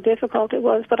about how difficult it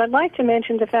was, but I'd like to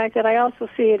mention the fact that I also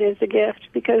see it as a gift,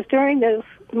 because during those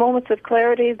moments of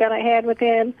clarity that I had with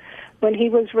him, when he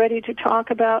was ready to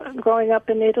talk about growing up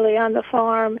in Italy on the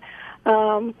farm,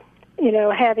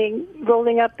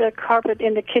 rolling up the carpet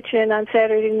in the kitchen on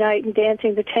Saturday night and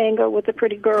dancing the tango with the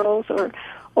pretty girls,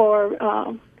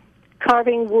 or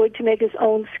carving wood to make his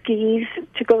own skis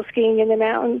to go skiing in the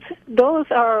mountains. Those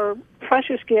are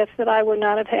precious gifts that I would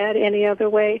not have had any other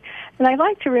way. And I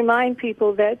like to remind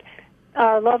people that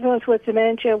our loved ones with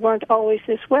dementia weren't always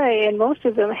this way, and most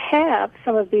of them have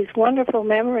some of these wonderful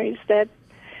memories that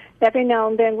every now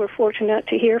and then we're fortunate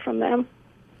to hear from them.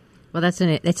 Well, that's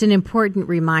an important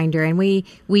reminder, and we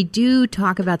do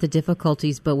talk about the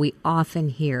difficulties, but we often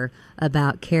hear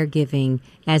about caregiving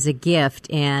as a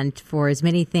gift, and for as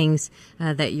many things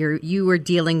that you were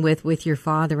dealing with your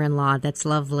father-in-law, that's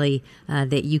lovely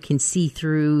that you can see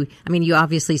through. I mean, you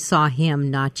obviously saw him,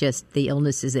 not just the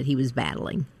illnesses that he was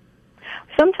battling.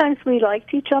 Sometimes we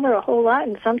liked each other a whole lot,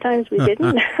 and sometimes we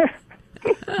didn't.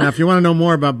 Now, if you want to know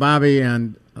more about Bobby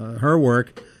and her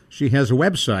work, she has a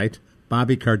website,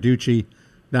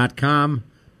 BobbyCarducci.com,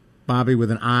 Bobby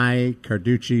with an I,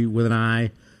 Carducci with an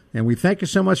I. And we thank you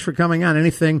so much for coming on.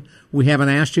 Anything we haven't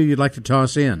asked you'd like to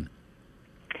toss in?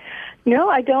 No,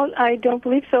 I don't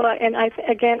believe so. And I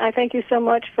thank you so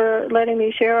much for letting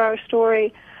me share our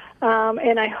story.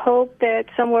 And I hope that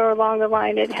somewhere along the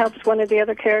line it helps one of the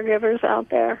other caregivers out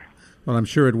there. Well, I'm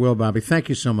sure it will, Bobby. Thank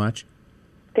you so much.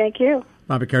 Thank you.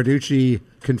 Bobby Carducci,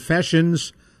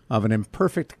 Confessions of an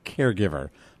Imperfect Caregiver.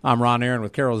 I'm Ron Aaron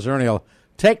with Carol Zernial.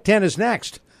 Take 10 is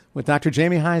next with Dr.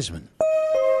 Jamie Heisman.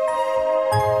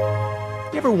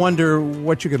 You ever wonder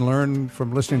what you can learn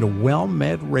from listening to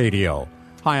WellMed Radio?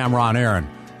 Hi, I'm Ron Aaron.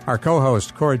 Our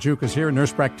co-host, Cora Juke, is here,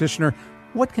 nurse practitioner.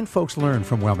 What can folks learn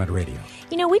from WellMed Radio?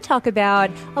 You know, we talk about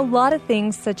a lot of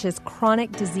things such as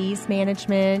chronic disease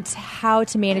management, how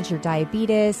to manage your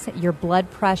diabetes, your blood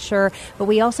pressure, but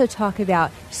we also talk about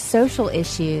social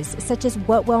issues such as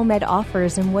what WellMed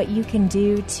offers and what you can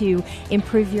do to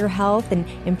improve your health and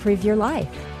improve your life.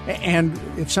 And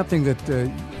it's something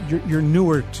that you're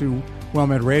newer to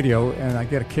WellMed Radio, and I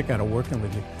get a kick out of working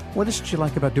with you. What is it you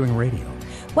like about doing radio?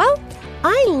 Well,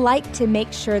 I like to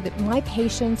make sure that my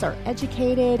patients are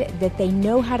educated, that they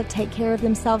know how to take care of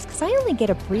themselves, because I only get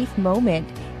a brief moment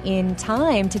in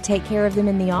time to take care of them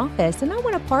in the office, and I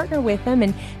want to partner with them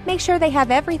and make sure they have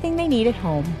everything they need at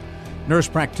home. Nurse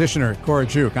practitioner Cora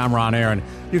Juke, I'm Ron Aaron.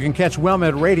 You can catch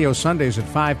WellMed Radio Sundays at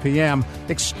 5 p.m.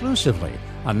 exclusively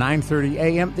on 9:30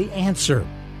 a.m. The Answer.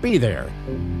 Be there.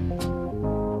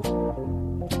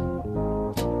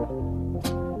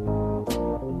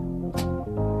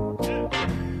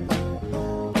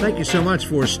 Thank you so much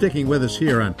for sticking with us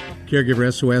here on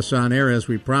Caregiver SOS On Air. As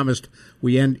we promised,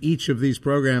 we end each of these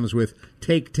programs with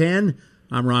Take 10.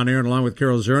 I'm Ron Aaron along with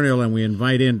Carol Zernial, and we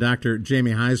invite in Dr.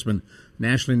 Jamie Heisman,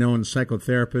 nationally known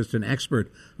psychotherapist and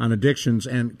expert on addictions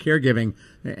and caregiving.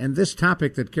 And this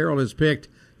topic that Carol has picked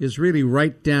is really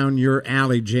right down your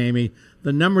alley, Jamie.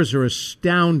 The numbers are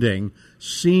astounding.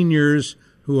 Seniors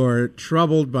who are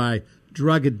troubled by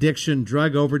drug addiction,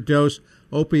 drug overdose,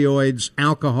 opioids,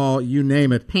 alcohol, you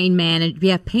name it. Pain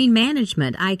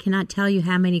management. I cannot tell you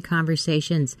how many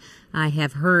conversations I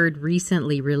have heard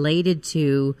recently related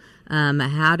to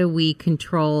how do we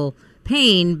control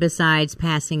pain besides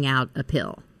passing out a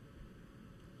pill.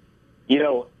 You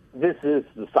know, this is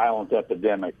the silent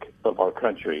epidemic of our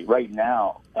country. Right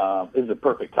now is a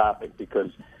perfect topic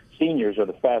because seniors are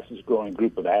the fastest growing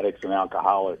group of addicts and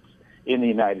alcoholics in the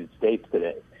United States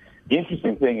today. The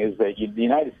interesting thing is that the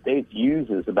United States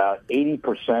uses about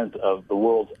 80% of the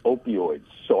world's opioids.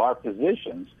 So our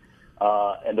physicians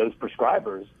and those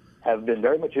prescribers have been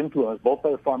very much influenced both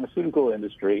by the pharmaceutical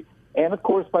industry and, of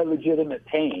course, by legitimate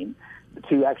pain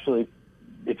to actually,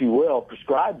 if you will,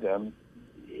 prescribe them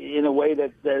in a way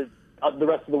that the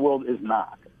rest of the world is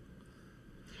not.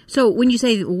 So when you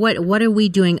say what are we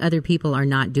doing other people are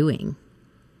not doing?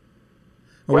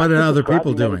 Or what are other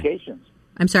people doing? Medications.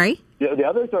 I'm sorry? The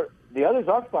others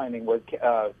are finding what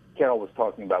Carol was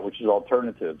talking about, which is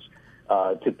alternatives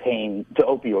to pain, to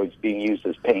opioids being used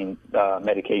as pain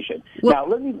medication. Well, now,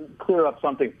 let me clear up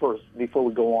something first before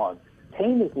we go on.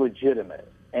 Pain is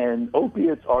legitimate, and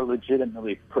opiates are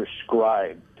legitimately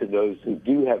prescribed to those who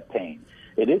do have pain.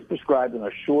 It is prescribed on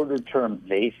a shorter-term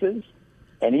basis,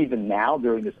 and even now,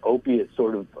 during this opiate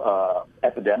sort of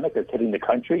epidemic that's hitting the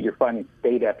country, you're finding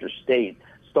state after state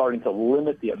starting to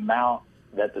limit the amount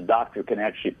that the doctor can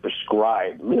actually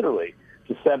prescribe, literally,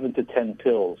 to 7 to 10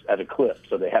 pills at a clip.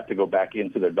 So they have to go back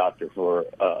into their doctor for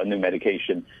a new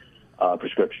medication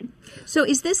prescription. So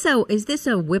is this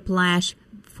a whiplash?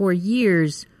 For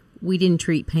years, we didn't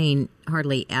treat pain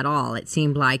hardly at all. It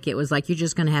seemed like it was like you're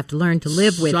just going to have to learn to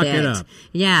live with Suck it. it up.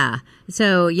 Yeah.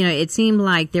 So, you know, it seemed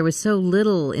like there was so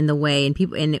little in the way, and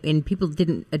people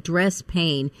didn't address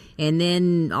pain. And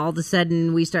then all of a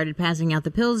sudden, we started passing out the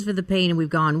pills for the pain, and we've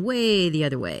gone way the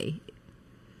other way.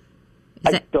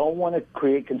 I don't want to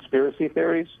create conspiracy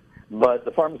theories, but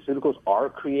the pharmaceuticals are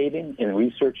creating, in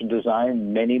research and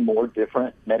design, many more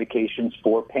different medications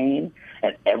for pain.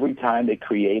 And every time they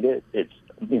create it, it's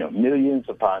millions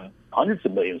upon hundreds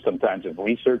of millions sometimes of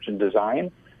research and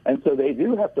design. And so they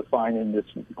do have to find in this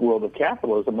world of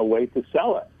capitalism a way to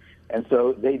sell it. And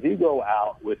so they do go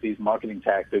out with these marketing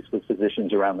tactics with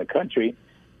physicians around the country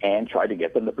and try to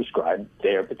get them to prescribe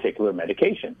their particular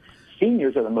medication.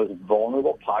 Seniors are the most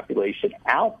vulnerable population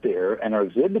out there and are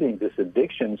exhibiting these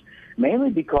addictions mainly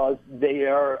because they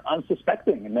are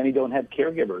unsuspecting and many don't have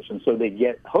caregivers. And so they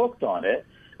get hooked on it.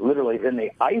 Literally, then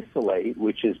they isolate,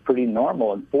 which is pretty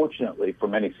normal, unfortunately, for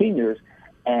many seniors,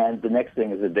 and the next thing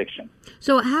is addiction.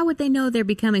 So how would they know they're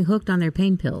becoming hooked on their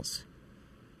pain pills?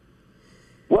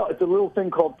 Well, it's a little thing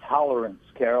called tolerance,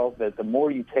 Carol, that the more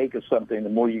you take of something,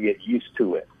 the more you get used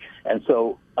to it. And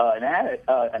so an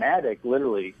addict,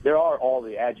 literally, there are all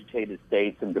the agitated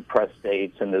states and depressed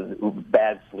states and the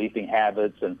bad sleeping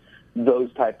habits and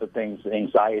those type of things,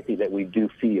 anxiety that we do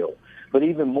feel. But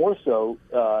even more so,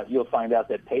 you'll find out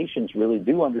that patients really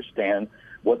do understand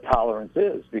what tolerance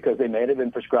is, because they may have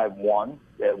been prescribed one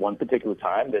at one particular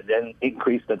time, that then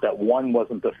increased that one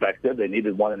wasn't effective. They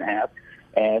needed 1.5,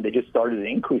 and they just started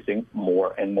increasing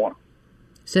more and more.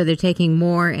 So they're taking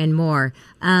more and more.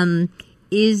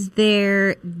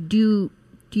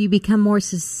 Do you become more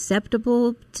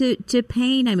susceptible to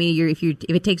pain? I mean, if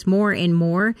it takes more and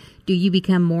more, do you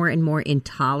become more and more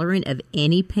intolerant of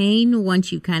any pain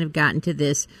once you've kind of gotten to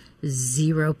this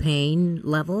zero pain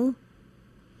level?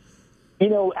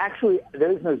 Actually,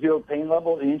 there is no zero pain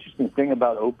level. The interesting thing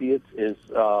about opiates is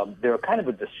they're kind of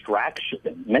a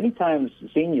distraction. Many times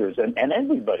seniors and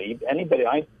anybody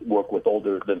I work with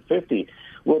older than 50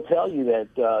 will tell you that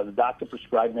the doctor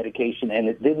prescribed medication and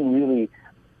it didn't really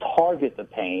target the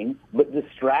pain, but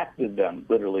distracted them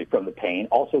literally from the pain.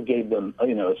 Also gave them,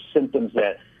 symptoms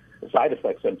side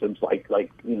effect symptoms like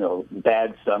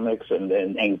bad stomachs and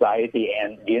anxiety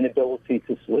and the inability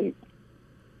to sleep.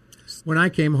 When I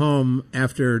came home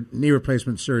after knee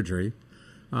replacement surgery,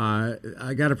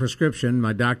 I got a prescription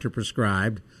my doctor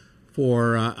prescribed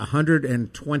for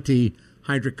 120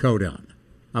 hydrocodone,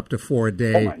 up to 4 a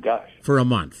day. Oh my gosh. For a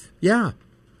month. Yeah.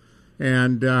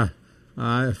 And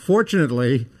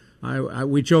fortunately,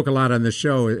 we joke a lot on the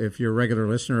show, if you're a regular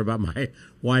listener, about my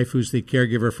wife who's the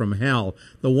caregiver from hell.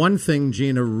 The one thing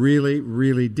Gina really,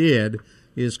 really did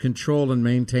is control and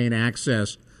maintain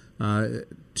access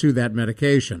to that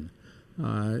medication.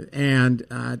 And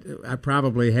I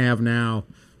probably have now,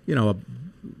 a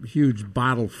huge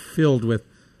bottle filled with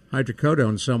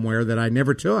hydrocodone somewhere that I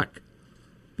never took,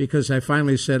 because I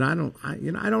finally said, I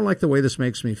don't like the way this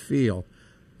makes me feel.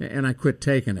 And I quit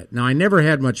taking it. Now, I never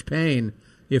had much pain,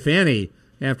 if any,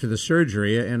 after the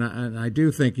surgery, and I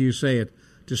do think you say it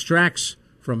distracts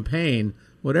from pain.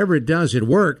 Whatever it does, it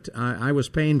worked. I was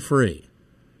pain-free.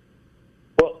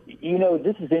 Well,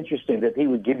 this is interesting that he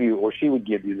would give you, or she would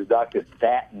give you, the doctor,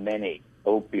 that many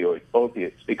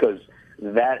opiates, because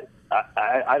that,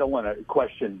 I don't want to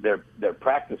question their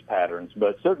practice patterns,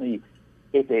 but certainly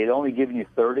if they had only given you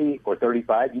 30 or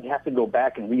 35, you'd have to go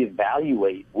back and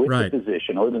reevaluate with the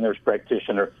physician or the nurse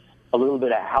practitioner a little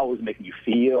bit of how it was making you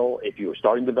feel, if you were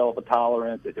starting to develop a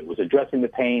tolerance, if it was addressing the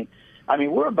pain. I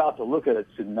mean, we're about to look at a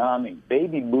tsunami.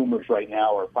 Baby boomers right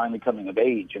now are finally coming of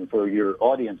age, and for your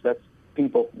audience, that's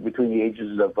people between the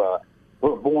ages of who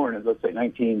were born in, let's say,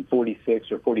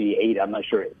 1946 or 48, I'm not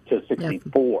sure, to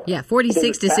 64. Yeah,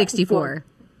 46 to 64.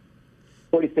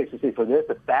 46 to 64. They're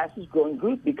the fastest growing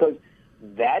group, because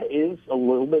that is a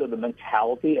little bit of the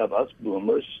mentality of us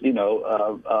boomers. It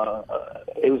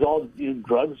was all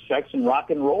drugs, sex, and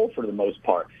rock and roll for the most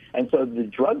part. And so the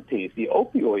drug piece, the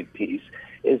opioid piece,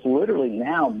 is literally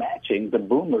now matching the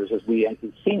boomers as we enter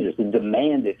seniors. The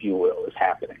demand, if you will, is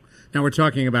happening. Now we're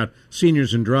talking about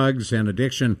seniors and drugs and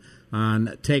addiction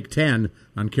on Take 10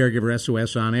 on Caregiver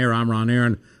SOS On Air. I'm Ron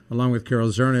Aaron, along with Carol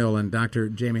Zernial and Dr.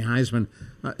 Jamie Heisman.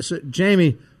 So,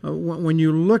 Jamie, when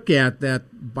you look at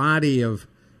that body of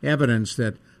evidence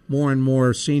that more and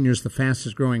more seniors, the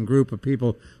fastest growing group of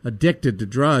people addicted to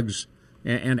drugs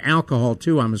and alcohol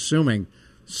too, I'm assuming.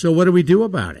 So what do we do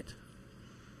about it?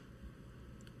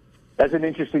 That's an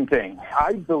interesting thing.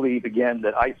 I believe, again,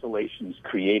 that isolation is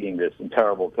creating this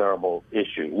terrible, terrible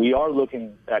issue. We are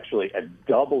looking, actually, at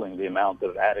doubling the amount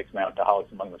of addicts and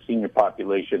alcoholics among the senior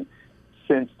population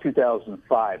since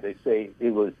 2005. They say it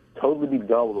will totally be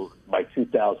doubled by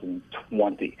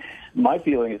 2020. My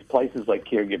feeling is places like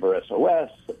Caregiver SOS,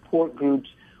 support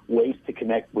groups, ways to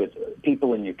connect with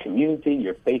people in your community,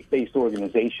 your faith-based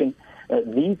organization.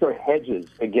 These are hedges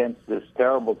against this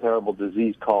terrible, terrible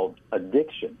disease called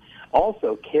addiction.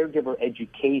 Also, caregiver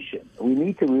education. We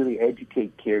need to really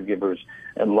educate caregivers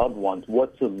and loved ones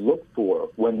what to look for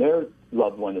when their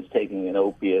loved one is taking an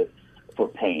opiate for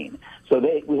pain. So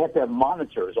we have to have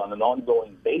monitors on an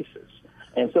ongoing basis.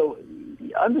 And so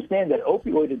understand that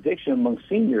opioid addiction among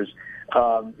seniors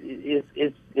is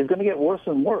going to get worse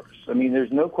and worse. I mean,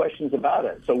 there's no questions about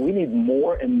it. So we need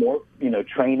more and more,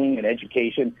 training and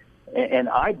education and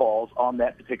eyeballs on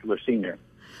that particular senior.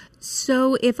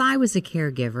 So if I was a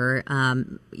caregiver,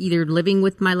 either living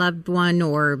with my loved one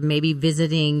or maybe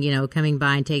visiting, coming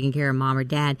by and taking care of mom or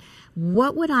dad,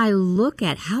 what would I look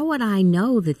at? How would I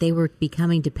know that they were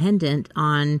becoming dependent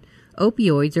on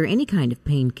opioids or any kind of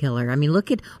painkiller? I mean,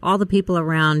 look at all the people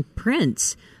around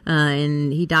Prince,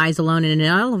 and he dies alone in an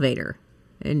elevator,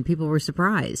 and people were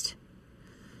surprised.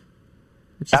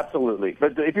 Absolutely.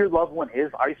 But if your loved one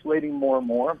is isolating more and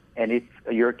more, and if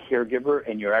you're a caregiver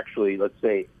and you're actually, let's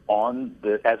say, on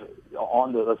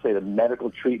the medical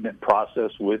treatment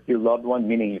process with your loved one,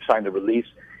 meaning you've signed a release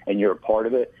and you're a part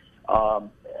of it.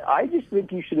 I just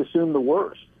think you should assume the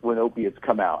worst when opiates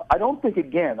come out. I don't think,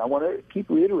 again, I want to keep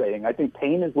reiterating, I think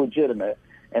pain is legitimate,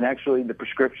 and actually the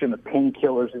prescription of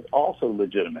painkillers is also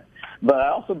legitimate. But I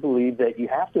also believe that you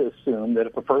have to assume that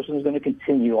if a person is going to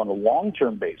continue on a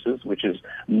long-term basis, which is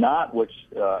not what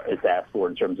is asked for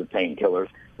in terms of painkillers,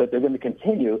 but they're going to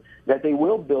continue, that they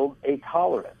will build a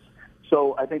tolerance.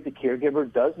 So I think the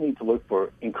caregiver does need to look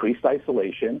for increased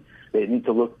isolation. They need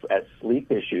to look at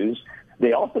sleep issues.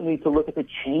 They also need to look at the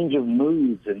change of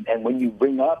moods. And when you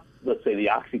bring up, let's say, the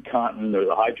OxyContin or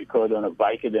the hydrocodone or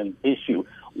Vicodin issue,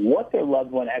 what their loved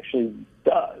one actually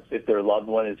does, if their loved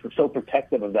one is so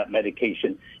protective of that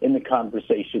medication in the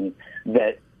conversation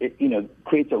that it,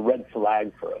 creates a red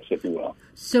flag for us, if you will.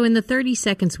 So in the 30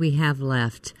 seconds we have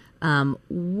left,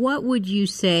 what would you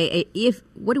say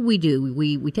what do?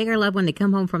 We take our loved one, they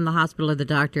come home from the hospital or the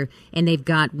doctor, and they've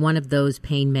got one of those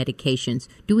pain medications.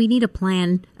 Do we need a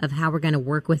plan of how we're going to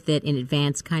work with it in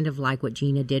advance, kind of like what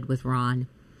Gina did with Ron?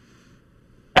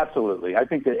 Absolutely. I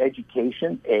think that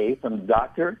education, from the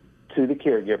doctor to the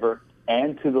caregiver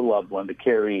and to the loved one, the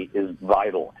caree, is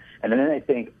vital. And then I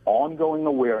think ongoing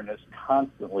awareness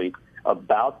constantly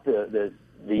about the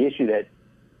issue that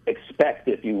expect,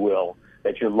 if you will,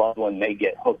 that your loved one may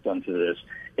get hooked onto this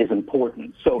is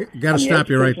important. So got to stop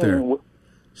you right there.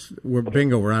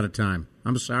 We're out of time.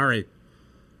 I'm sorry.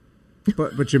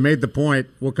 But you made the point.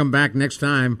 We'll come back next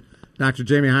time. Dr.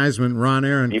 Jamie Heisman, Ron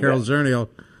Aaron, Carol Zernial.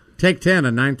 Take 10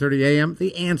 at 9:30 a.m.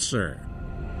 The Answer.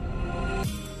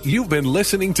 You've been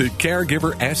listening to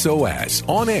Caregiver SOS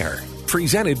on air,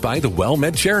 presented by the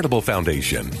WellMed Charitable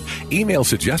Foundation. Email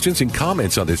suggestions and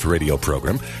comments on this radio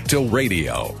program to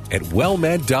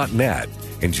radio@wellmed.net.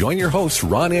 And join your hosts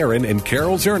Ron Aaron and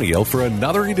Carol Zernial for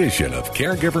another edition of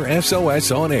Caregiver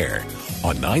SOS on air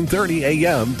on 9:30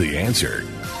 a.m. The Answer.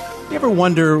 You ever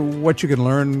wonder what you can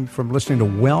learn from listening to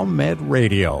WellMed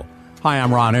Radio? Hi,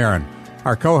 I'm Ron Aaron.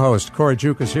 Our co-host, Cora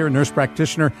Juke, is here, nurse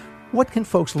practitioner. What can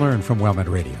folks learn from WellMed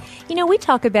Radio? We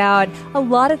talk about a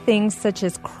lot of things such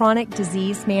as chronic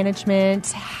disease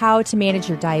management, how to manage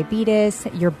your diabetes,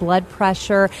 your blood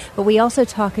pressure, but we also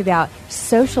talk about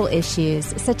social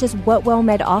issues such as what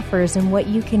WellMed offers and what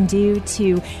you can do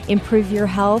to improve your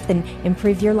health and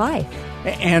improve your life.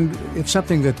 And it's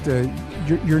something that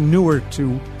you're newer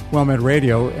to WellMed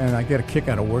Radio, and I get a kick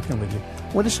out of working with you.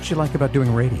 What is it you like about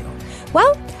doing radio?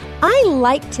 Well, I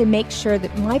like to make sure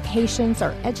that my patients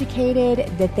are educated,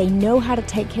 that they know how to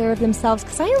take care of themselves,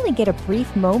 because I only get a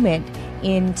brief moment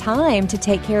in time to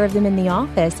take care of them in the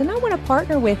office, and I want to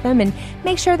partner with them and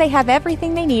make sure they have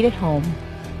everything they need at home.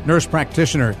 Nurse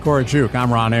practitioner Cora Juke,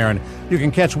 I'm Ron Aaron. You can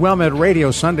catch WellMed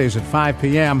Radio Sundays at 5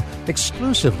 p.m.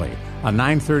 exclusively on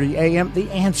 9:30 a.m. The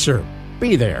Answer.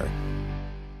 Be there.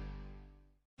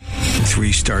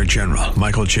 3-star General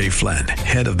Michael J. Flynn,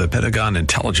 head of the Pentagon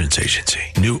Intelligence Agency,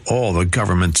 knew all the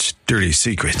government's dirty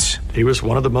secrets. He was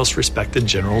one of the most respected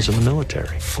generals in the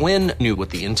military. Flynn knew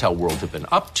what the intel world had been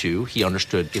up to. He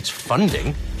understood its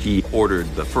funding. He ordered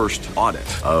the first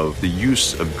audit of the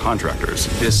use of contractors.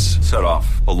 This set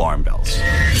off alarm bells.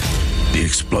 The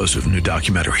explosive new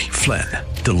documentary, Flynn,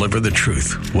 Deliver the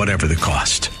Truth, Whatever the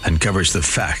Cost, uncovers the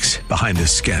facts behind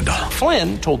this scandal.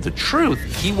 Flynn told the truth.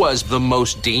 He was the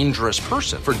most dangerous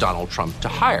person for Donald Trump to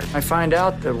hire. I find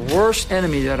out the worst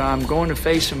enemy that I'm going to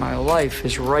face in my life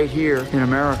is right here in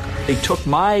America. They took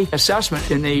my assessment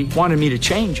and they wanted me to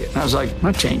change it. And I was like, I'm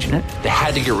not changing it. They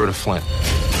had to get rid of Flynn.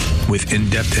 With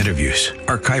in-depth interviews,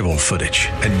 archival footage,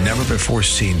 and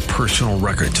never-before-seen personal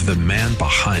records of the man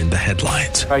behind the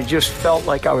headlines. I just felt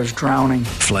like I was drowning.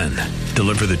 Flynn,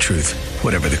 Deliver the Truth,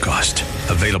 Whatever the Cost.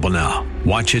 Available now.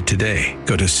 Watch it today.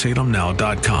 Go to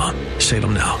salemnow.com.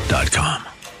 salemnow.com.